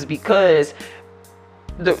 It was because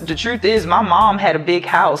the truth is, my mom had a big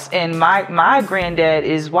house, and my granddad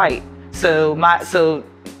is white. So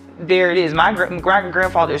there it is. My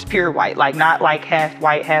grandfather is pure white, like not like half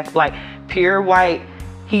white, half black, pure white.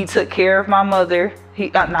 He took care of my mother. He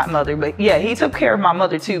took care of my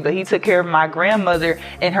mother too, but he took care of my grandmother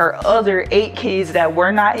and her other 8 kids that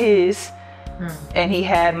were not his. And he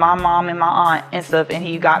had my mom and my aunt and stuff, and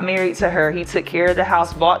he got married to her. He took care of the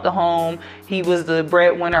house, bought the home. He was the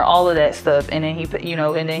breadwinner, all of that stuff. And then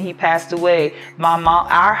he passed away.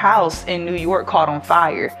 Our house in New York caught on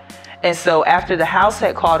fire. And so after the house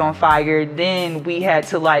had caught on fire, then we had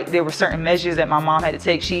to, like, there were certain measures that my mom had to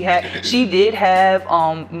take. She did have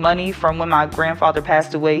money from when my grandfather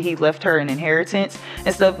passed away. He left her an inheritance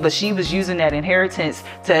and stuff, but she was using that inheritance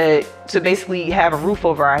to basically have a roof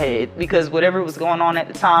over our head, because whatever was going on at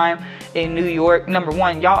the time in New York, number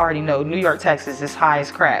one, y'all already know New York taxes is high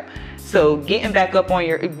as crap. So getting back on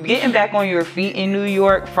your feet in New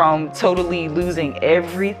York from totally losing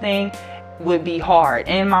everything would be hard.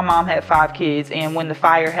 And my mom had 5 kids, and when the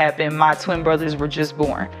fire happened, my twin brothers were just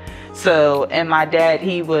born. So, and my dad,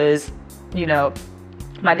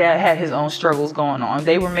 my dad had his own struggles going on.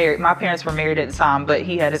 They were married. My parents were married at the time, but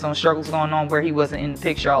he had his own struggles going on where he wasn't in the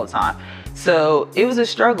picture all the time. So it was a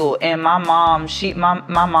struggle. And my mom,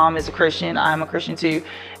 my mom is a Christian. I'm a Christian too.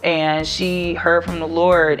 And she heard from the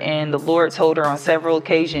Lord, and the Lord told her on several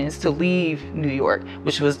occasions to leave New York,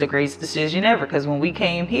 which was the greatest decision ever. Because when we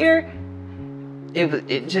came here,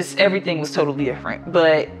 it just, everything was totally different.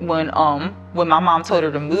 But when my mom told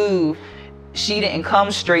her to move, she didn't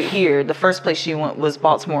come straight here. The first place she went was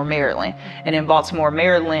Baltimore, Maryland. And in Baltimore,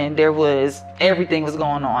 Maryland, everything was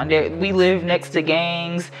going on. We lived next to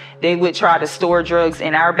gangs. They would try to store drugs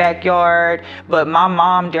in our backyard. But my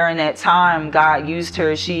mom, during that time, God used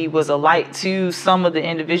her. She was a light to some of the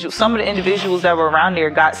individuals. Some of the individuals that were around there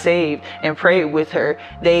got saved and prayed with her.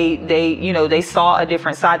 They saw a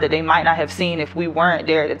different side that they might not have seen if we weren't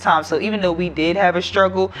there at the time. So even though we did have a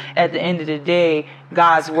struggle, at the end of the day,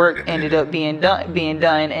 God's work ended up being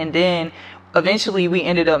done. And then eventually we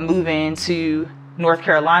ended up moving to North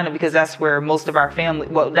Carolina, because that's where most of our family,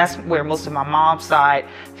 that's where most of my mom's side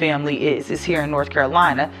family is here in North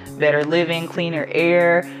Carolina. Better living, cleaner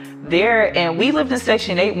air there. And we lived in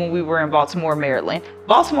Section 8 when we were in Baltimore, Maryland.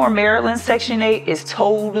 Baltimore, Maryland Section 8 is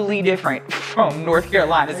totally different from North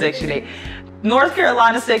Carolina Section 8. North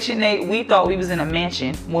Carolina Section 8, we thought we was in a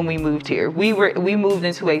mansion when we moved here. We moved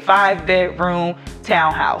into a 5-bedroom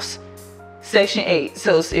townhouse. Section 8.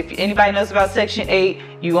 So if anybody knows about Section 8,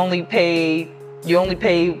 you only pay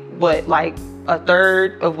what, like a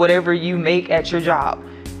third of whatever you make at your job.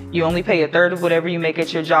 You only pay a third of whatever you make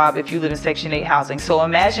at your job if you live in Section 8 housing. So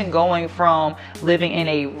imagine going from living in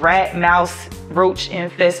a rat, mouse, roach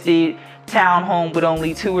infested townhome with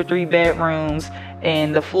only 2 or 3 bedrooms,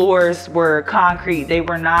 and the floors were concrete. They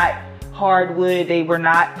were not hardwood. They were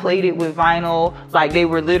not plated with vinyl. Like, they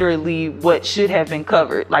were literally what should have been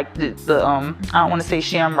covered. Like the I don't want to say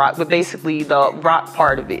shamrock, but basically the rock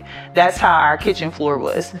part of it. That's how our kitchen floor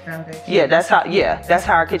was. Yeah, that's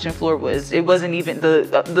how our kitchen floor was. It wasn't even,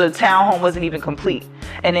 the townhome wasn't even complete.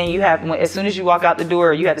 And then as soon as you walk out the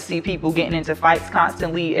door, you have to see people getting into fights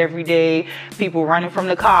constantly every day, people running from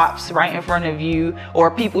the cops right in front of you,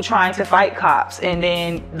 or people trying to fight cops. And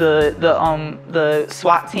then the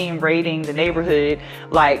SWAT team raiding the neighborhood.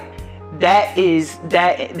 Like, that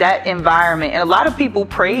environment. And a lot of people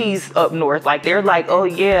praise up north, like they're like, oh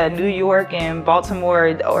yeah, New York and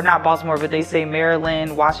Baltimore, or not Baltimore, but they say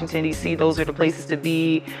Maryland, Washington DC, those are the places to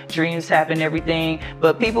be, dreams happen, everything.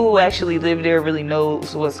 But people who actually live there really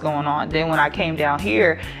knows what's going on. Then when I came down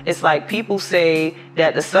here, it's like people say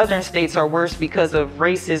that the southern states are worse because of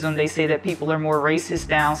racism. They say that people are more racist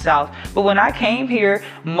down south. But when I came here,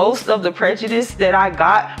 most of the prejudice that I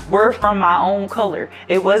got were from my own color.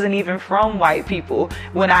 It wasn't even from white people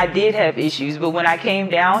when I did have issues. But when I came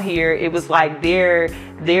down here, it was like their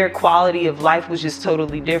quality of life was just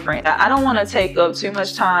totally different. I don't want to take up too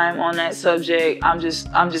much time on that subject. I'm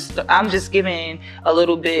just giving a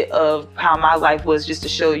little bit of how my life was, just to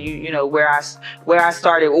show you, where I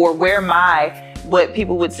started, or where what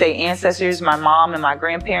people would say ancestors, my mom and my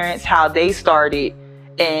grandparents, how they started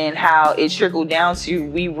and how it trickled down to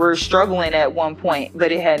we were struggling at one point,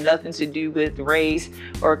 but it had nothing to do with race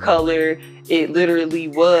or color. It literally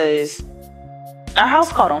was our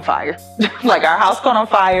house caught on fire. Like our house caught on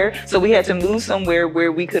fire, so we had to move somewhere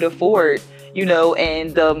where we could afford, you know,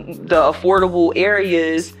 and the affordable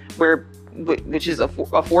areas which is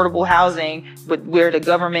affordable housing, but where the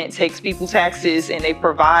government takes people's taxes and they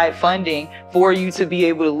provide funding for you to be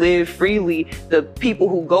able to live freely. The people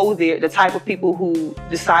who go there, the type of people who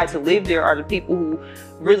decide to live there, are the people who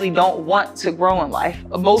really don't want to grow in life.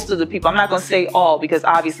 Most of the people, I'm not going to say all, because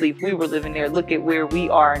obviously if we were living there, look at where we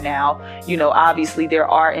are now. You know, obviously there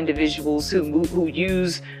are individuals who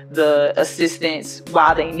use the assistance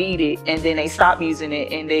while they need it, and then they stop using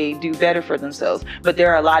it and they do better for themselves. But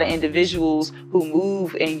there are a lot of individuals who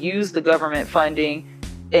move and use the government funding,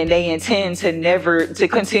 and they intend to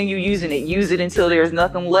continue using it, use it until there's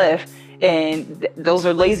nothing left. And those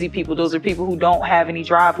are lazy people. Those are people who don't have any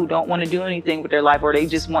drive, who don't want to do anything with their life, or they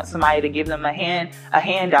just want somebody to give them a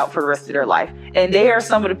handout for the rest of their life. And they are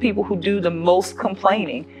some of the people who do the most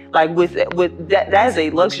complaining. Like with that is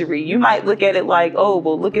a luxury. You might look at it like, oh,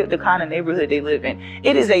 well, look at the kind of neighborhood they live in.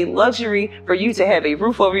 It is a luxury for you to have a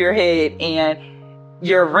roof over your head and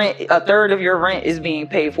your rent, a third of your rent is being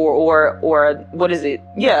paid for, or what is it?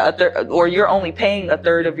 Yeah, a third, or you're only paying a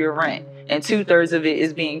third of your rent, and 2/3 of it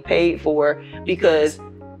is being paid for because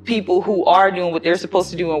people who are doing what they're supposed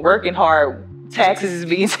to do and working hard, taxes is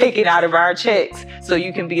being taken out of our checks, so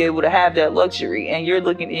you can be able to have that luxury. And you're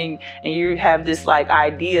looking in and you have this like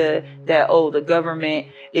idea that, oh, the government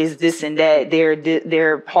is this and that,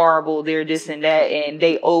 they're horrible, they're this and that, and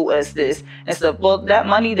they owe us this and stuff. Well, that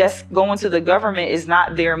money that's going to the government is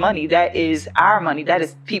not their money. That is our money. That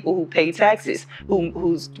is people who pay taxes,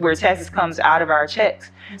 where taxes comes out of our checks.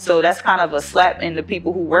 So that's kind of a slap in the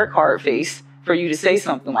people who work hard face for you to say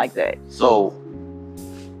something like that. So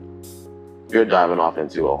you're diving off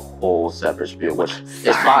into a whole separate spiel, which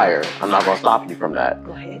is fire. I'm not going to stop you from that.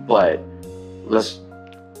 Go ahead. But let's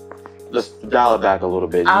dial it back a little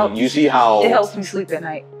bit. You see how it helps me sleep at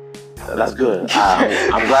night. That's good.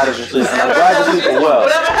 I'm glad that you're sleeping. I'm glad you're sleeping well.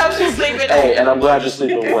 Whatever helps you sleep at night. Hey, and I'm glad you're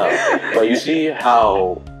sleeping well. But you see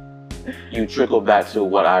how you trickle back to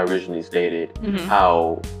what I originally stated,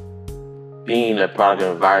 how being a product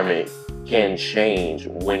of environment can change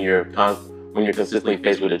when you're consistently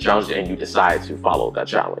faced with a challenge and you decide to follow that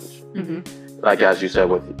challenge. Like as you said,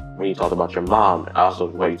 when you talked about your mom, also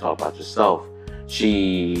when you talked about yourself,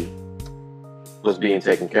 she was being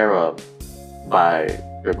taken care of by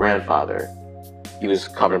your grandfather. He was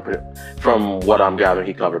covering, from what I'm gathering,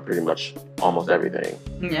 he covered pretty much almost everything.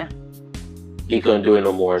 Yeah. He couldn't do it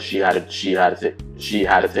no more. She had to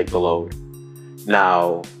take the load.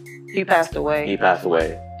 Now he passed away. And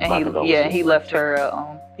he left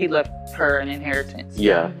her an inheritance.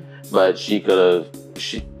 Yeah, but she could have.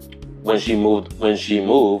 When she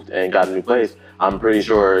moved and got a new place, I'm pretty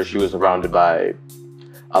sure she was surrounded by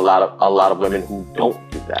a lot of women who don't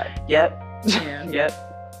do that. Yep. Yeah. Yep.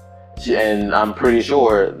 And I'm pretty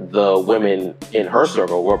sure the women in her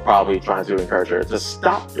circle were probably trying to encourage her to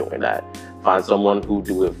stop doing that. Find someone who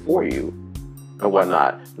do it for you and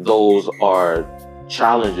whatnot. Those are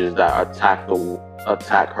challenges that attack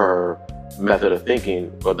her method of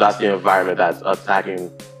thinking, but that's the environment that's attacking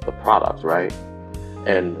the product, right?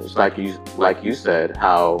 And it's like you said,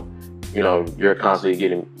 how you're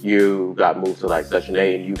constantly you got moved to like Section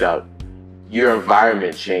 8, and your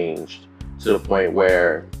environment changed to the point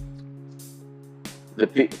where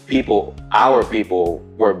our people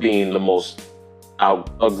were being the most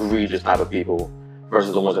egregious type of people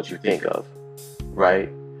versus the ones that you think of, right?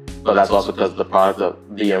 But that's also because the product of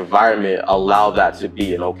the environment allowed that to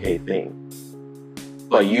be an okay thing.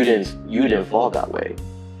 But you didn't fall that way.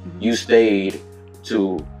 You stayed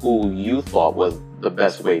to who you thought was the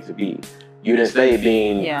best way to be. You didn't stay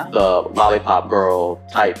being the lollipop girl,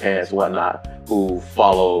 tight pants, whatnot, who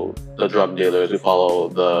follow the drug dealers, who follow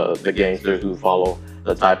the gangsters, who follow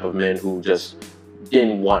the type of men who just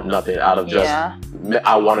didn't want nothing out of just,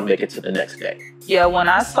 I want to make it to the next day. Yeah, when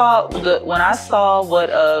I saw what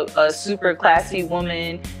a super classy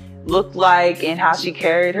woman looked like and how she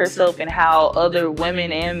carried herself and how other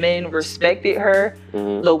women and men respected her,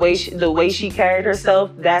 the way she carried herself,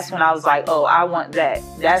 that's when I was like, oh, I want that.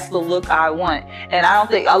 That's the look I want. And I don't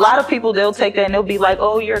think a lot of people, they'll take that and they'll be like,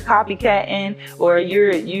 oh, you're copycatting, or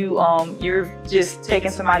you're just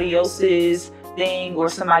taking somebody else's thing or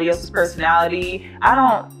somebody else's personality. I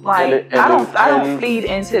don't feed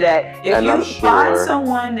into that. If you find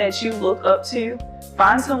someone that you look up to,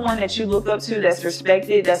 that's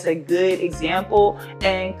respected, that's a good example,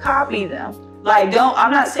 and copy them. Like,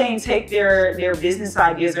 I'm not saying take their business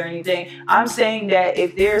ideas or anything. I'm saying that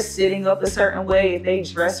if they're sitting up a certain way, if they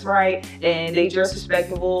dress right and they dress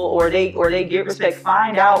respectable, or they get respect,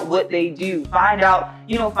 find out what they do. Find out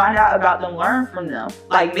about them, learn from them.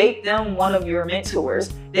 Like, make them one of your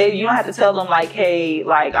mentors. You don't have to tell them like, hey,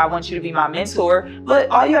 like, I want you to be my mentor, but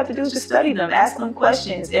all you have to do is just study them, ask them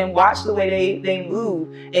questions, and watch the way they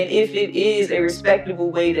move. And if it is a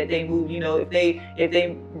respectable way that they move, if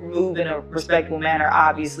they move in a respectful manner,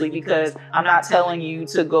 obviously, because I'm not telling you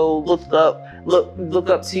to go look up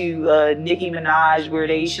to Nicki Minaj where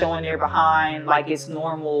they showing their behind like it's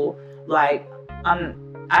normal. Like,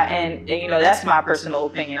 that's my personal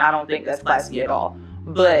opinion. I don't think that's classy at all.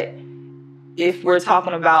 But if we're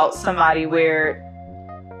talking about somebody where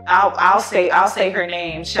I'll say her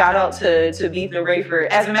name. Shout out to Beatha Rayford.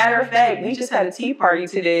 As a matter of fact, we just had a tea party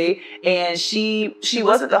today, and she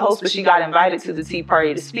wasn't the host, but she got invited to the tea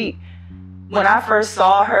party to speak. When I first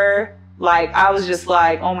saw her, like, I was just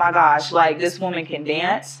like, oh my gosh, like, this woman can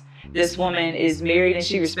dance. This woman is married and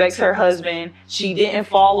she respects her husband. She didn't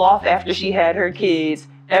fall off after she had her kids.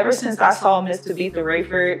 Ever since I saw Miss Tabitha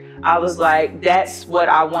Rayford, I was like, that's what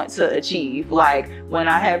I want to achieve. Like, when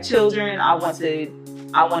I have children, I want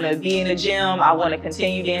to be in the gym. I want to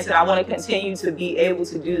continue dancing. I want to continue to be able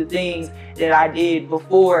to do the things that I did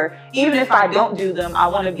before. Even if I don't do them, I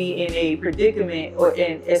want to be in a predicament,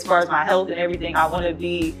 as far as my health and everything, I want to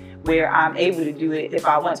be where I'm able to do it if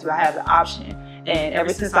I want to. I have the option. And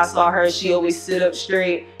ever since I saw her, she always sit up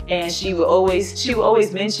straight, and she would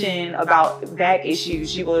always mention about back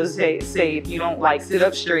issues. She would say if you don't like sit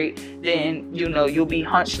up straight, then you'll be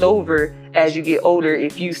hunched over as you get older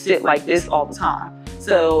if you sit like this all the time.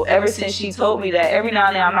 So ever since she told me that, every now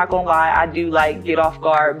and then, I'm not gonna lie, I do like get off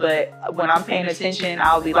guard, but when I'm paying attention,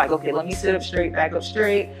 I'll be like, okay, let me sit up straight, back up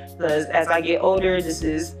straight, because as I get older,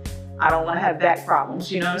 I don't want to have back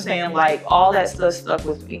problems. You know what I'm saying? Like, all that stuff stuck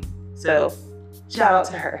with me. So shout out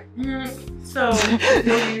to her. So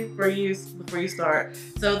before you start,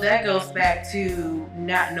 so that goes back to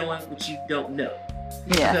not knowing what you don't know.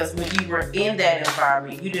 Yeah. Because when you were in that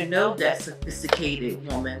environment, you didn't know that sophisticated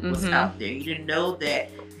woman was out there. You didn't know that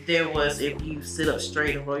there was, if you sit up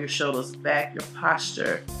straight and roll your shoulders back, your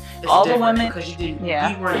posture is all the different, women, because you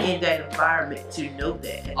weren't in that environment to know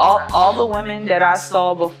that. All the women that I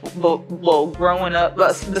saw before, growing up,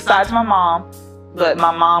 besides my mom. But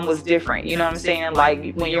my mom was different, you know what I'm saying?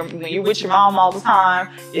 Like, when you're with your mom all the time,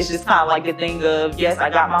 it's just kind of like the thing of, yes, I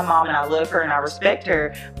got my mom and I love her and I respect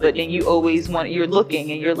her, but then you always you're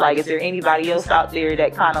looking and you're like, is there anybody else out there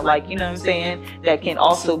that kind of, like, you know what I'm saying, that can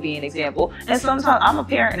also be an example? And sometimes, I'm a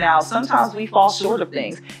parent now, sometimes we fall short of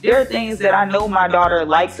things. There are things that I know my daughter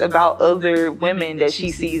likes about other women that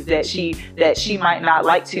she sees that she might not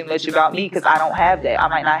like too much about me, because I don't have that. I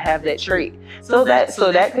might not have that trait. So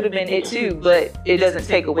that could have been it too, but it doesn't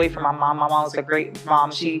take away from my mom. My mom was a great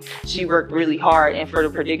mom. She worked really hard, and for the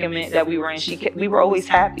predicament that we were in, we were always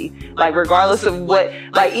happy. Like, regardless of what,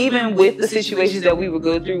 like, even with the situations that we would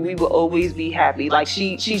go through, we would always be happy. Like,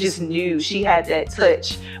 she just knew, she had that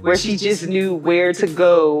touch where she just knew where to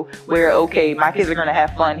go, where, okay, my kids are gonna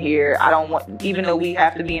have fun here. I don't want, even though we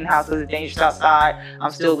have to be in the house because it's dangerous outside,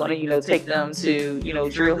 I'm still gonna, take them to,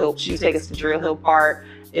 Drill Hill. She would take us to Drill Hill Park.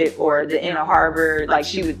 Or the Inner Harbor. Like,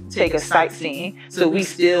 she would take us sightseeing. So we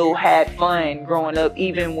still had fun growing up,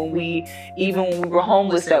 even when we were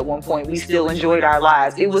homeless at one point. We still enjoyed our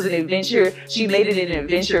lives. It was an adventure. She made it an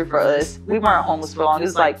adventure for us. We weren't homeless for long.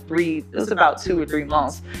 It was about 2 or 3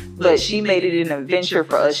 months. But she made it an adventure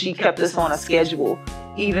for us. She kept us on a schedule,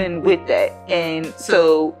 even with that. And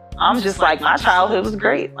so I'm just like, my childhood was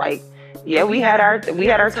great. Like, yeah, we had our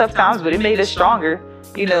tough times, but it made us stronger.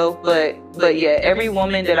 But yeah, every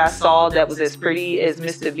woman that I saw that was as pretty as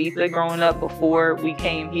Miss Tabitha growing up before we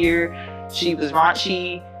came here, she was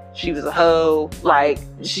raunchy, she was a hoe. Like,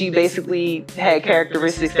 she basically had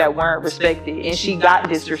characteristics that weren't respected, and she got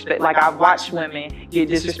disrespect. Like, I watched women get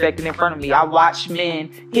disrespected in front of me. I watched men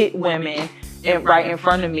hit women right in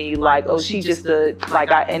front of me, like, oh, she just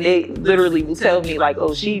and they literally will tell me, like,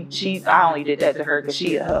 oh, I only did that to her because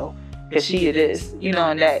she a hoe. Because she it is,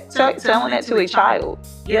 and that, telling that to a child.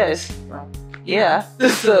 Yes. Yeah.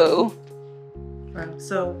 So I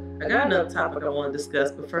got another topic I want to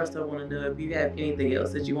discuss, but first I want to know if you have anything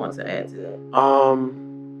else that you want to add to that.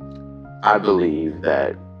 I believe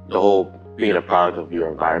that the whole being a product of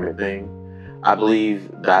your environment thing, I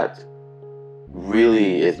believe that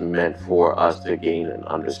really is meant for us to gain an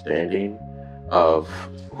understanding of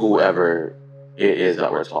whoever it is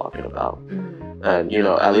that we're talking about. And,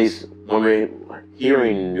 at least when we're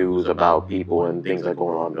hearing news about people and things that are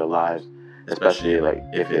going on in their lives, especially like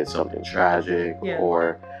if it's something tragic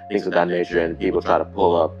or things of that nature, and people try to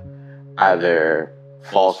pull up either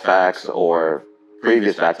false facts or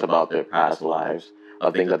previous facts about their past lives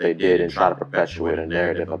of things that they did and try to perpetuate a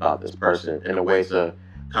narrative about this person in a way to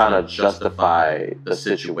kind of justify the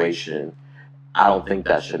situation. I don't think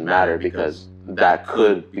that should matter, because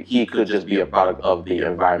he could just be a product of the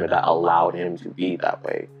environment that allowed him to be that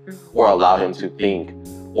way, or allowed him to think,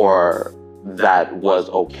 or that was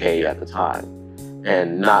okay at the time,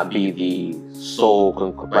 and not be the sole,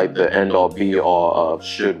 like the end all be all of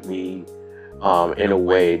should we, in a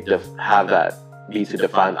way, have that be to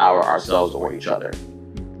define ourselves or each other.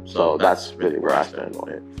 So that's really where I stand on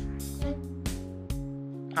it.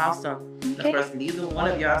 Awesome. Okay. Of course, neither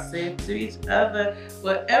one of y'all said to each other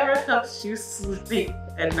whatever helps you sleep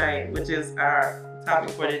at night, which is our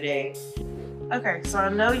topic for today. Okay, so I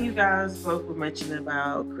know you guys both were mentioning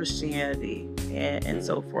about Christianity and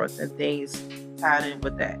so forth, and things tied in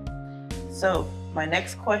with that. So my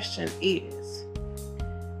next question is,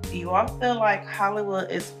 do you all feel like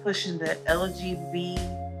Hollywood is pushing the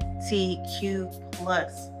LGBTQ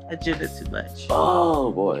plus agenda too much?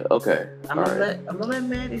 Oh boy. Okay. I'm gonna let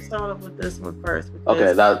Mattie start off with this one first.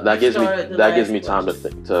 Okay, that gives me time to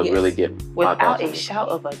really get without a shout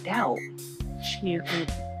of a doubt. You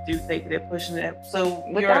do think they're pushing it? So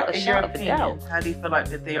without a shout of a doubt, how do you feel like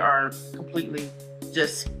that they are completely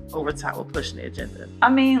just over top with pushing the agenda? I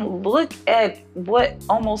mean, look at what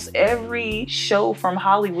almost every show from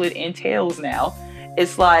Hollywood entails now.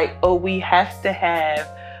 It's like, oh, we have to have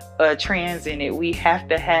a trans in it. We have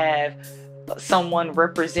to have someone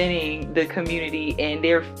representing the community, and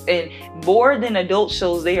more than adult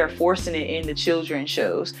shows, they are forcing it into children's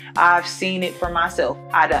shows. I've seen it for myself.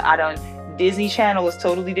 I don't. Disney Channel is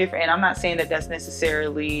totally different, and I'm not saying that that's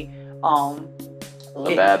necessarily a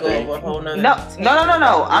bad thing. No.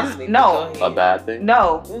 A bad thing?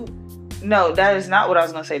 No, that is not what I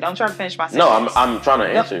was gonna say. Don't try to finish my sentence. No, I'm trying to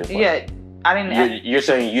answer your question. Yeah, I didn't. You're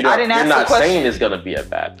saying you don't. You're not saying it's gonna be a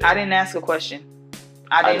bad thing. I didn't ask a question.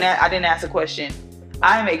 I didn't ask a question.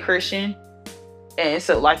 I am a Christian, and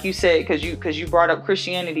so like you said, because you brought up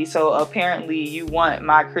Christianity, so apparently you want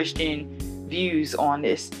my Christian views on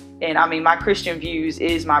this. And I mean, my Christian views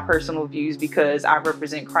is my personal views, because I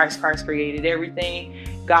represent Christ. Christ created everything.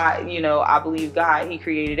 God, I believe God, he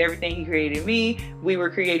created everything. He created me. We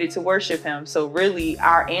were created to worship him. So really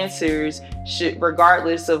our answers should,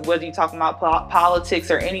 regardless of whether you're talking about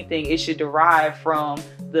politics or anything, it should derive from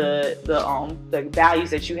the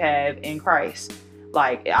values that you have in Christ.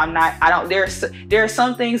 Like, there are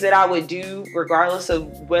some things that I would do regardless of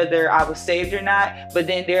whether I was saved or not. But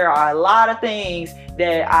then there are a lot of things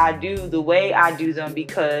that I do the way I do them,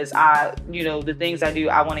 because the things I do,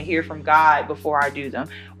 I want to hear from God before I do them.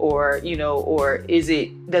 Or does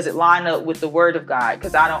it line up with the word of God?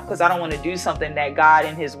 Because I don't want to do something that God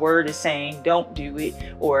in his word is saying, don't do it,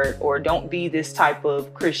 or don't be this type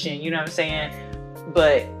of Christian. You know what I'm saying?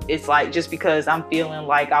 But it's like, just because I'm feeling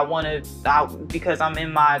like because I'm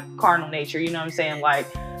in my carnal nature, you know what I'm saying? Like,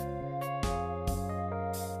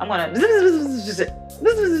 I'm gonna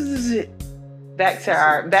back to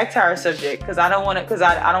our subject, because I don't want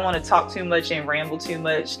to talk too much and ramble too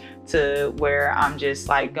much to where I'm just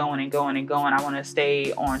like going and going and going. I want to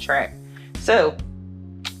stay on track. So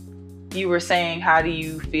you were saying, how do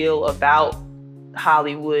you feel about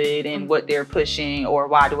Hollywood and what they're pushing, or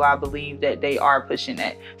why do I believe that they are pushing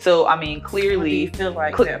that? So I mean, clearly, do you feel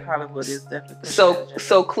like that Hollywood is definitely pushing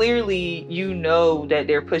so clearly that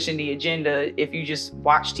they're pushing the agenda if you just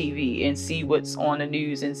watch TV and see what's on the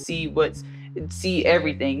news and see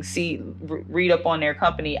everything, read up on their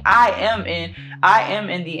company. I am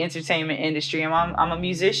in the entertainment industry. I'm a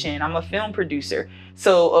musician. I'm a film producer.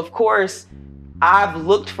 So of course I've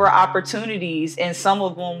looked for opportunities, and some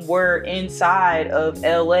of them were inside of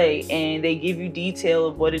LA, and they give you detail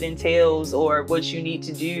of what it entails, or what you need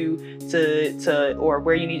to do to or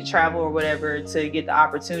where you need to travel or whatever to get the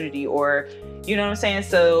opportunity, or you know what I'm saying?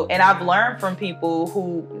 So, and I've learned from people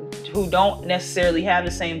who don't necessarily have the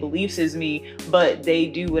same beliefs as me, but they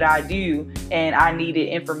do what I do, and I needed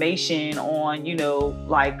information on,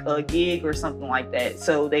 like a gig or something like that.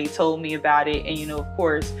 So they told me about it, and of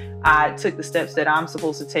course I took the steps that I'm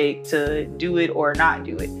supposed to take to do it or not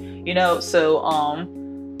do it, so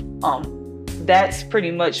that's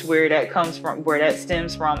pretty much where that comes from, where that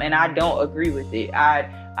stems from, and I don't agree with it. I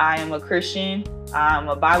am a Christian. I'm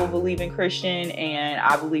a Bible believing Christian, and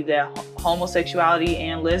I believe that homosexuality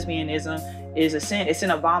and lesbianism is a sin. It's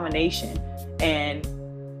an abomination, and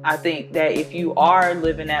I think that if you are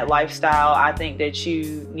living that lifestyle, I think that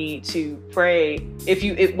you need to pray. If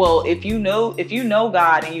you know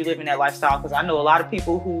God and you live in that lifestyle, because I know a lot of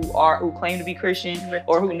people who claim to be Christian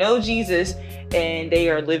or who know Jesus and they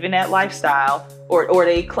are living that lifestyle, or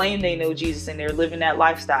they claim they know Jesus and they're living that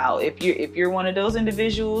lifestyle. If you're one of those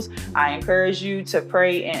individuals, I encourage you to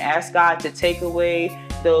pray and ask God to take away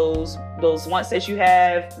those wants that you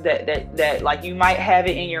have, that like you might have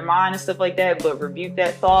it in your mind and stuff like that, but rebuke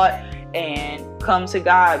that thought and come to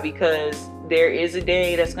God, because there is a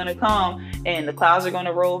day that's going to come and the clouds are going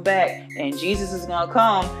to roll back and Jesus is going to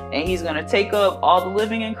come and he's going to take up all the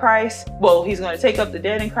living in Christ. Well, he's going to take up the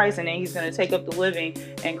dead in Christ, and then he's going to take up the living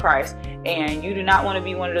in Christ. And you do not want to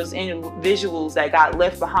be one of those individuals that got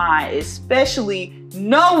left behind, especially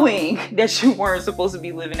knowing that you weren't supposed to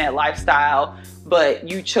be living that lifestyle, but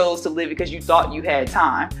you chose to live because you thought you had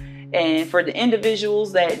time. And for the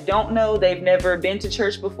individuals that don't know, they've never been to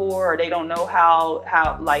church before, or they don't know how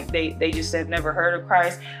like they just have never heard of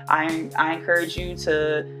Christ, I encourage you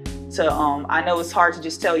to I know it's hard to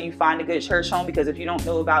just tell you find a good church home, because if you don't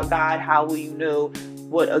know about God, how will you know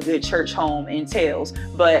what a good church home entails?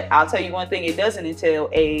 But I'll tell you one thing it doesn't entail.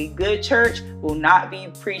 A good church will not be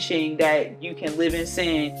preaching that you can live in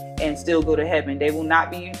sin and still go to heaven. They will not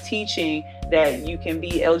be teaching that you can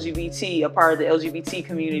be LGBT, a part of the LGBT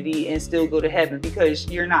community, and still go to heaven, because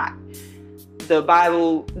you're not. The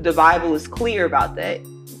Bible is clear about that.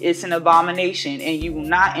 It's an abomination, and you will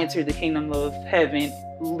not enter the kingdom of heaven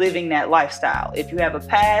living that lifestyle. If you have a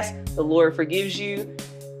past, the Lord forgives you.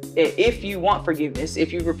 If you want forgiveness,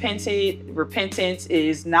 if you repented, repentance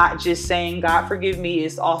is not just saying, God forgive me,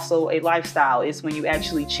 it's also a lifestyle. It's when you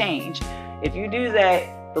actually change. If you do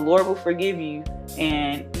that, the Lord will forgive you,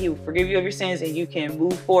 and he will forgive you of your sins, and you can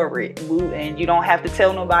move forward. And you don't have to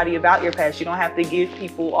tell nobody about your past. You don't have to give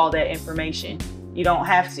people all that information. You don't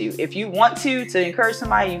have to. If you want to encourage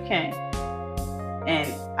somebody, you can.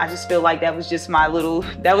 And I just feel like that was just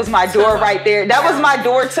that was my door right there. That was my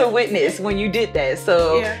door to witness when you did that.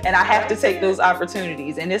 So, yeah. And I have to take those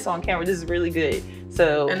opportunities. And this on camera, this is really good.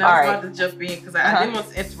 So, and I was about to jump in, because I didn't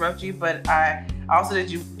want to interrupt you, but I also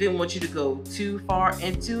didn't want you to go too far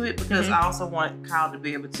into it, because I also want Kyle to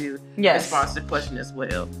be able to respond to the question as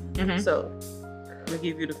well. So, I'm going to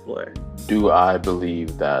give you the floor. Do I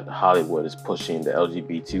believe that Hollywood is pushing the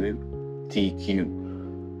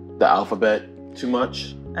LGBTQ, the alphabet, too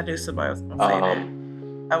much? I knew somebody was going to say that.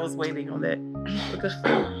 I was waiting on that.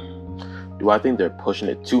 Do I think they're pushing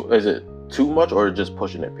it too? Is it too much, or just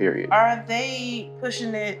pushing it, period? Are they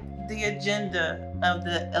pushing it, the agenda of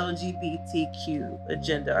the LGBTQ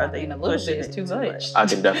agenda? Are they pushing it too much? I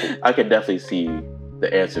can definitely see the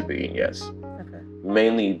answer being yes. Okay.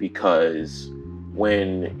 Mainly because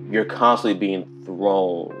when you're constantly being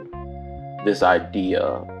thrown this idea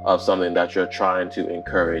of something that you're trying to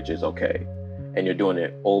encourage is okay, and you're doing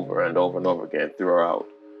it over and over and over again throughout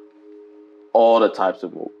all the types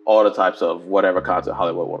of whatever content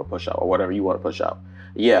Hollywood want to push out, or whatever you want to push out.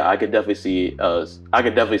 Yeah, I could definitely see the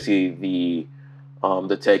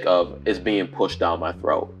take of it's being pushed down my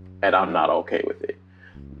throat, and I'm not okay with it.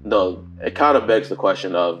 It kind of begs the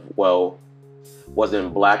question of, well,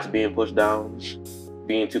 wasn't blacks being pushed down,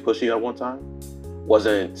 being too pushy at one time?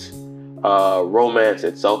 Wasn't romance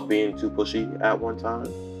itself being too pushy at one time?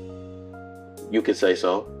 You could say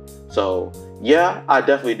so. So yeah, I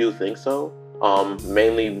definitely do think so.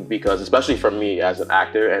 Mainly because, especially for me as an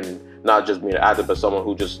actor, and not just being an actor, but someone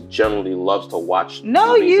who just generally loves to watch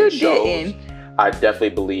movies and shows, didn't. I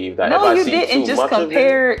definitely believe that if I see too much of it... No, you didn't just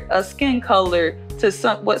compare a skin color to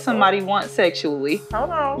what somebody wants sexually.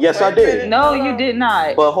 Hold on. Yes, I did. No, you did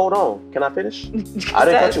not. But hold on. Can I finish? I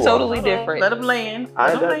didn't cut you totally off. different. Let him land.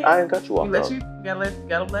 I didn't cut you off. You gotta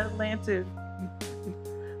let him land too.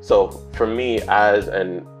 So for me, as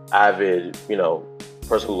an avid,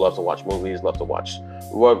 person who loves to watch movies,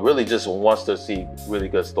 really just wants to see really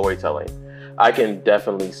good storytelling, I can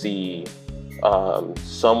definitely see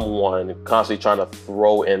someone constantly trying to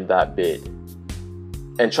throw in that bit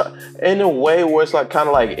and try in a way where it's like kind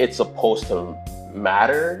of like it's supposed to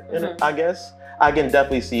matter. I guess I can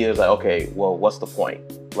definitely see it as like, okay, well, what's the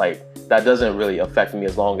point? Like, that doesn't really affect me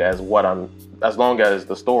as long as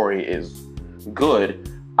the story is good.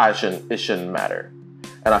 It shouldn't matter.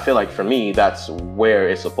 And I feel like for me, that's where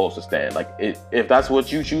it's supposed to stand. Like, if that's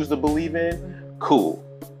what you choose to believe in, cool.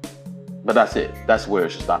 But that's it. That's where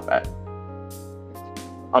it should stop at.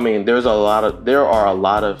 I mean, there are a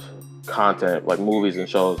lot of content, like movies and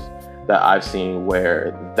shows, that I've seen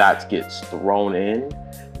where that gets thrown in,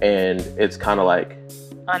 and it's kind of like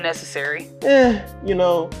unnecessary.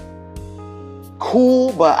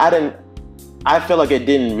 Cool, but I feel like it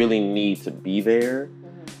didn't really need to be there.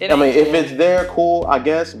 I mean, if it's there, cool, I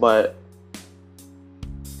guess, but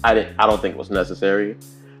I don't think it was necessary.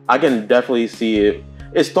 I can definitely see it.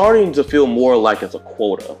 It's starting to feel more like it's a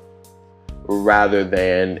quota rather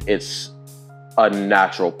than it's a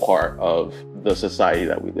natural part of the society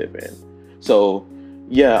that we live in. So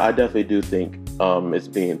yeah, I definitely do think it's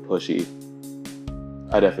being pushy.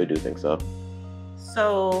 I definitely do think so.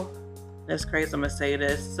 So that's crazy, I'm gonna say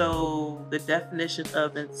this. So the definition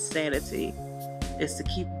of insanity is to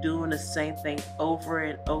keep doing the same thing over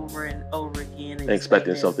and over and over again and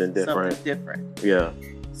expecting something different. Yeah.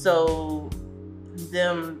 So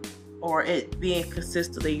them or it being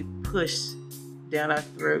consistently pushed down our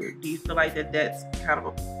throat, do you feel like that's kind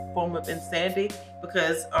of a form of insanity?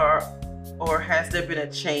 Because or has there been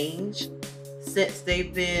a change since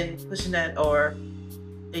they've been pushing that, or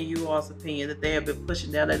in you all's opinion that they have been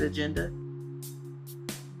pushing down that agenda?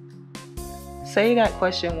 Say that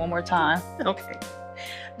question one more time. Okay.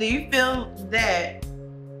 Do you feel that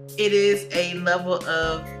it is a level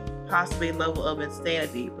of, possibly a level of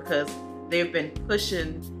insanity because they've been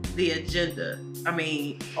pushing the agenda? I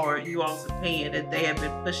mean, or you all's opinion that they have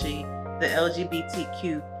been pushing the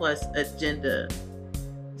LGBTQ plus agenda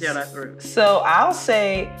down our throat? So I'll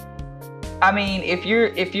say, I mean,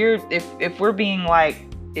 if we're being like,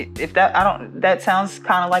 if that, that sounds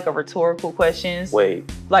kind of like a rhetorical question. Wait.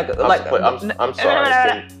 I'm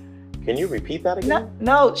sorry. Can you repeat that again?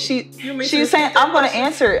 No, she's saying I'm going to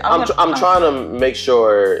answer it. I'm trying to make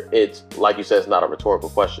sure it's, like you said, it's not a rhetorical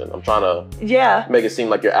question. I'm trying to make it seem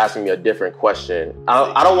like you're asking me a different question.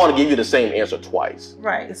 I don't want to give you the same answer twice.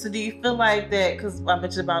 Right. So do you feel like that, because I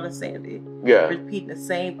mentioned about insanity, repeating the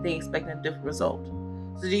same thing, expecting a different result.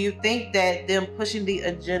 So do you think that them pushing the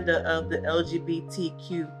agenda of the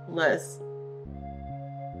LGBTQ plus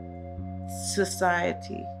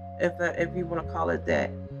society, if you want to call it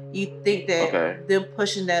that, you think that them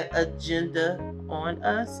pushing that agenda on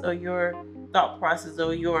us, or your thought process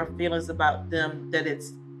or your feelings about them, that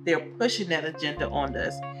they're pushing that agenda on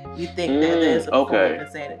us, you think that there's a form of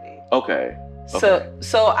insanity? Okay.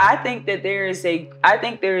 So I think that there is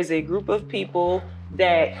a group of people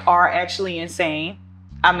that are actually insane.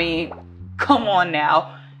 I mean, come on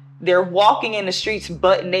now. They're walking in the streets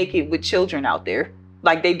butt naked with children out there.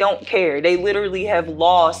 Like, they don't care. They literally have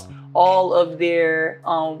lost all of their,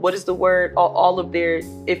 what is the word? All of their,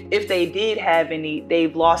 if they did have any,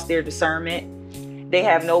 they've lost their discernment. They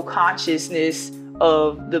have no consciousness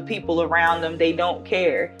of the people around them. They don't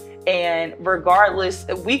care. And regardless,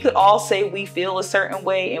 we could all say we feel a certain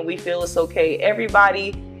way and we feel it's okay.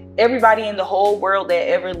 Everybody in the whole world that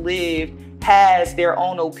ever lived has their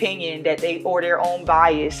own opinion or their own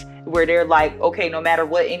bias, where they're like, okay, no matter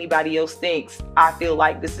what anybody else thinks, I feel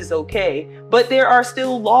like this is okay. But there are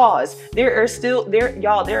still laws. There are still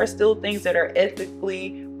things that are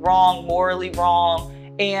ethically wrong, morally wrong,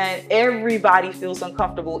 and everybody feels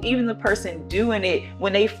uncomfortable. Even the person doing it,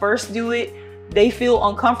 when they first do it, they feel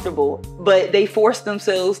uncomfortable, but they force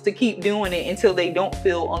themselves to keep doing it until they don't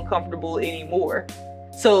feel uncomfortable anymore.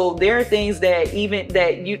 So there are things that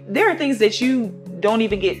you don't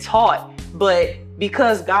even get taught, but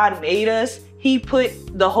because God made us, He put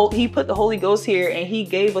the Holy Ghost here, and He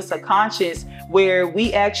gave us a conscience where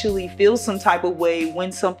we actually feel some type of way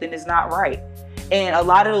when something is not right. And a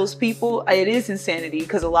lot of those people, it is insanity,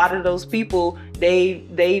 because a lot of those people,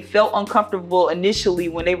 they felt uncomfortable initially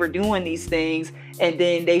when they were doing these things, and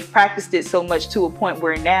then they've practiced it so much to a point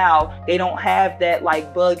where now they don't have that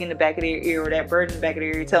like bug in the back of their ear or that bird in the back of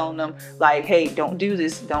their ear telling them like, hey, don't do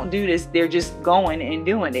this, don't do this. They're just going and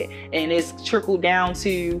doing it. And it's trickled down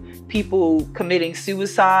to people committing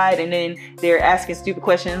suicide, and then they're asking stupid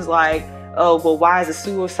questions like, oh, well, why is the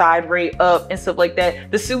suicide rate up and stuff like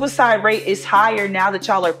that? The suicide rate is higher now that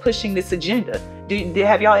y'all are pushing this agenda.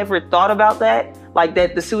 Have y'all ever thought about that? Like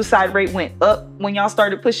that the suicide rate went up when y'all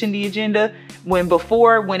started pushing the agenda, when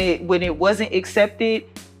before, when it wasn't accepted,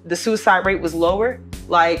 the suicide rate was lower.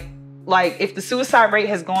 Like if the suicide rate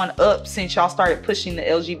has gone up since y'all started pushing the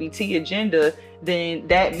LGBT agenda, then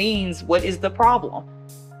that means, what is the problem?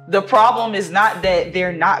 The problem is not that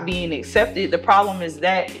they're not being accepted. The problem is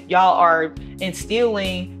that y'all are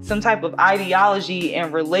instilling some type of ideology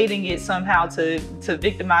and relating it somehow to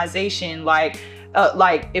victimization. Like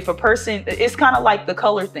if a person, it's kind of like the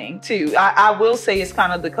color thing too. I will say it's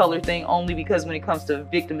kind of the color thing only because when it comes to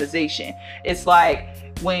victimization, it's like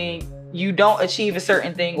when you don't achieve a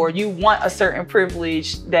certain thing or you want a certain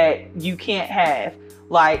privilege that you can't have.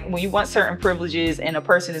 Like when you want certain privileges and a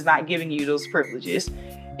person is not giving you those privileges.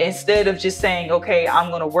 Instead of just saying, okay, I'm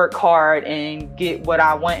going to work hard and get what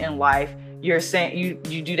I want in life, you're saying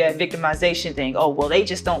you do that victimization thing. Oh, well, they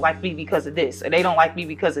just don't like me because of this, or they don't like me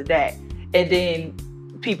because of that. And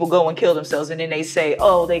then people go and kill themselves, and then they say,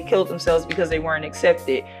 oh, they killed themselves because they weren't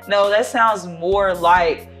accepted. No, that sounds more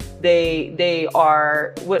like they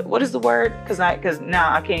are, what is the word? Because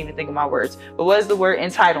now I can't even think of my words. But what is the word?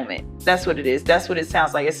 Entitlement. That's what it is. That's what it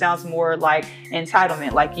sounds like. It sounds more like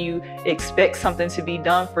entitlement, like you expect something to be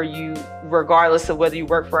done for you regardless of whether you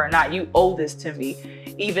work for it or not. You owe this to me.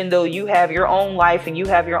 Even though you have your own life and you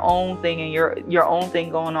have your own thing and your own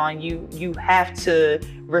thing going on, you have to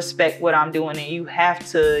respect what I'm doing, and you have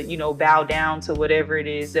to, you know, bow down to whatever it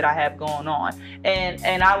is that I have going on.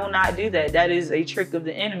 And I will not do that. That is a trick of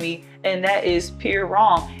the enemy, and that is pure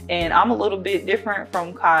wrong. And I'm a little bit different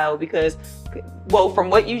from Kyle because, well, from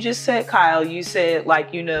what you just said, Kyle, you said,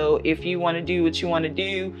 like, you know, if you want to do what you want to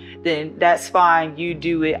do, then that's fine. You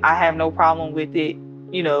do it. I have no problem with it,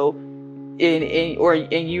 you know.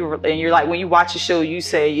 And you're like, when you watch a show, you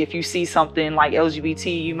say if you see something like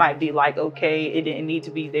LGBT, you might be like, okay, it didn't need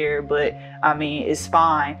to be there, but I mean, it's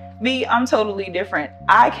fine. Me, I'm totally different.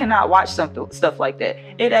 I cannot watch stuff like that.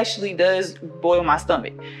 It actually does boil my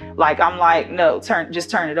stomach. Like, I'm like, no, just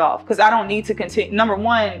turn it off, because I don't need to continue. Number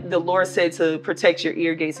one, the Lord said to protect your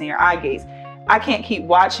ear gates and your eye gates. I can't keep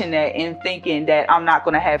watching that and thinking that I'm not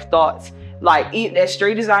going to have thoughts. Like, as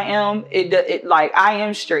straight as I am, like, I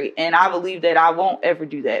am straight, and I believe that I won't ever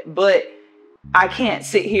do that. But I can't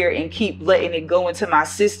sit here and keep letting it go into my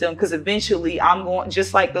system, because eventually I'm going,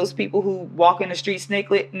 just like those people who walk in the streets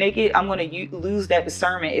naked, I'm going to lose that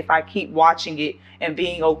discernment if I keep watching it and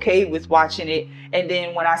being okay with watching it. And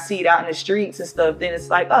then when I see it out in the streets and stuff, then it's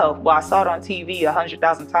like, oh, well, I saw it on TV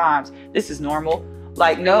 100,000 times. This is normal.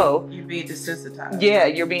 Like, no, you're being desensitized. Yeah,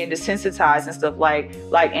 you're being desensitized and stuff like,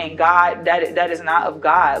 and God, that is not of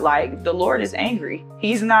God. Like, the Lord is angry.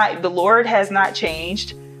 The Lord has not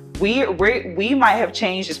changed. We might have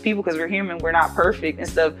changed as people because we're human, we're not perfect and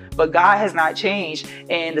stuff, but God has not changed.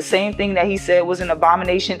 And the same thing that he said was an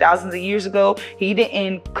abomination thousands of years ago, he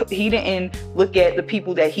didn't look at the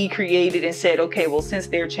people that he created and said, okay, well, since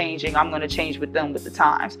they're changing, I'm going to change with them with the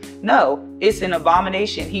times. No, it's an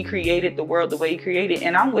abomination. He created the world the way he created,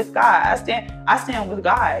 and I'm with God. I stand with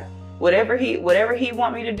God. Whatever he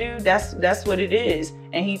want me to do, that's what it is.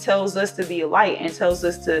 And he tells us to be a light and tells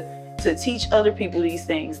us to teach other people these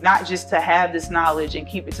things, not just to have this knowledge and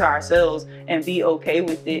keep it to ourselves and be okay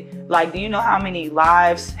with it. Like, do you know how many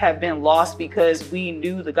lives have been lost because we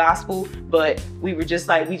knew the gospel, but we were just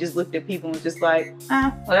like, we just looked at people and just like,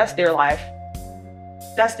 well, that's their life.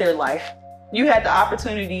 That's their life. You had the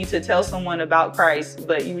opportunity to tell someone about Christ,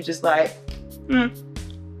 but you were just like, So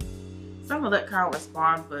I'm gonna let Kyle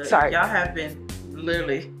respond, but sorry. Y'all have been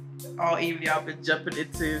literally all evening, y'all been jumping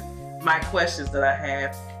into my questions that I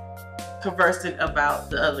have, conversing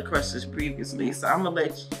about the other questions previously. So I'm gonna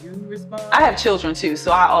let you respond. I have children too,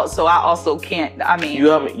 so I also can't. I mean,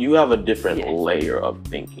 you have a different layer of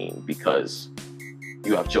thinking because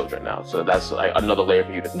you have children now, so that's like another layer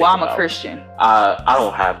for you to think I'm about. a Christian. I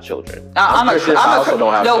don't have children. I'm a Christian. I also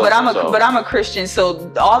don't have children. But I'm a Christian,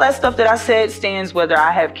 so all that stuff that I said stands whether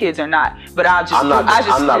I have kids or not. But I'm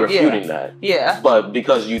not refuting that. Yeah. But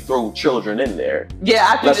because you threw children in there. Yeah,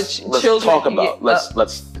 I threw the children. Let's talk about.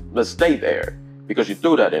 Let's stay there because you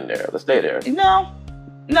threw that in there. Let's stay there. No.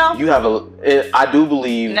 You have I do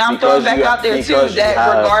believe. Now I'm throwing back out there too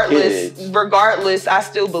that regardless, I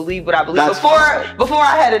still believe what I believe. Before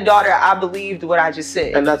I had a daughter, I believed what I just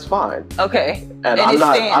said. And that's fine. Okay. And I'm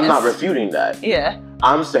not refuting that. Yeah.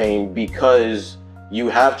 I'm saying because you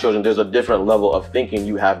have children, there's a different level of thinking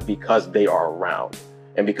you have because they are around.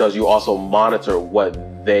 And because you also monitor what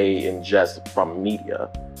they ingest from media.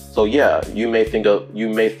 So yeah, you may think of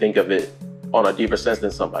it on a deeper sense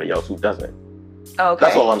than somebody else who doesn't. Okay.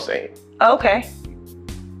 That's all I'm saying. Okay.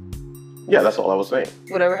 Yeah, that's all I was saying.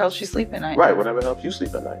 Whatever helps you sleep at night. Right, whatever helps you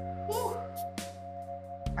sleep at night.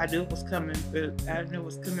 I knew it was coming, but I didn't know it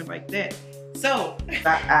was coming like that. So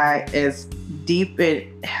I as deep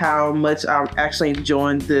in how much I'm actually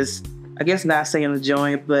enjoying this, I guess not saying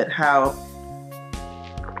enjoying, but how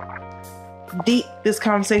deep this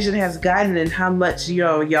conversation has gotten and how much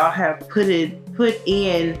y'all have put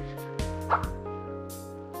in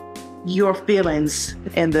your feelings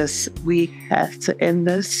in this. We have to end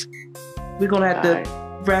this. We're gonna have to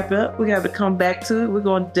wrap up. We have to come back to it.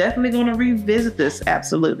 We're definitely gonna revisit this,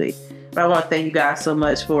 absolutely. But I want to thank you guys so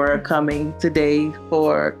much for coming today,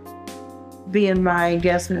 for being my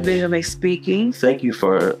guest and visually speaking. Thank you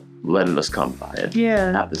for letting us come by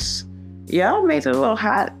and have this. Y'all made it a little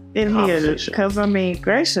hot in here because I mean,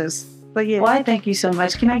 gracious. But yeah. Why, thank you so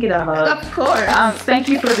much. Can I get a hug? Of course. Thank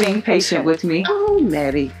you for being patient with me. Oh,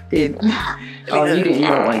 Mattie. Oh, you didn't. You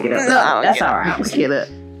don't want to get up. No, that's all right. Let's get up.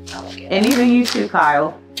 And even you too,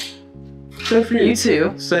 Kyle. Same for you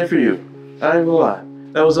too. Same for you. I ain't gonna lie.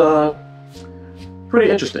 That was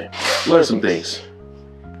pretty interesting. Learned some things.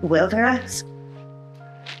 Well, guys,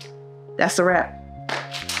 that's a wrap.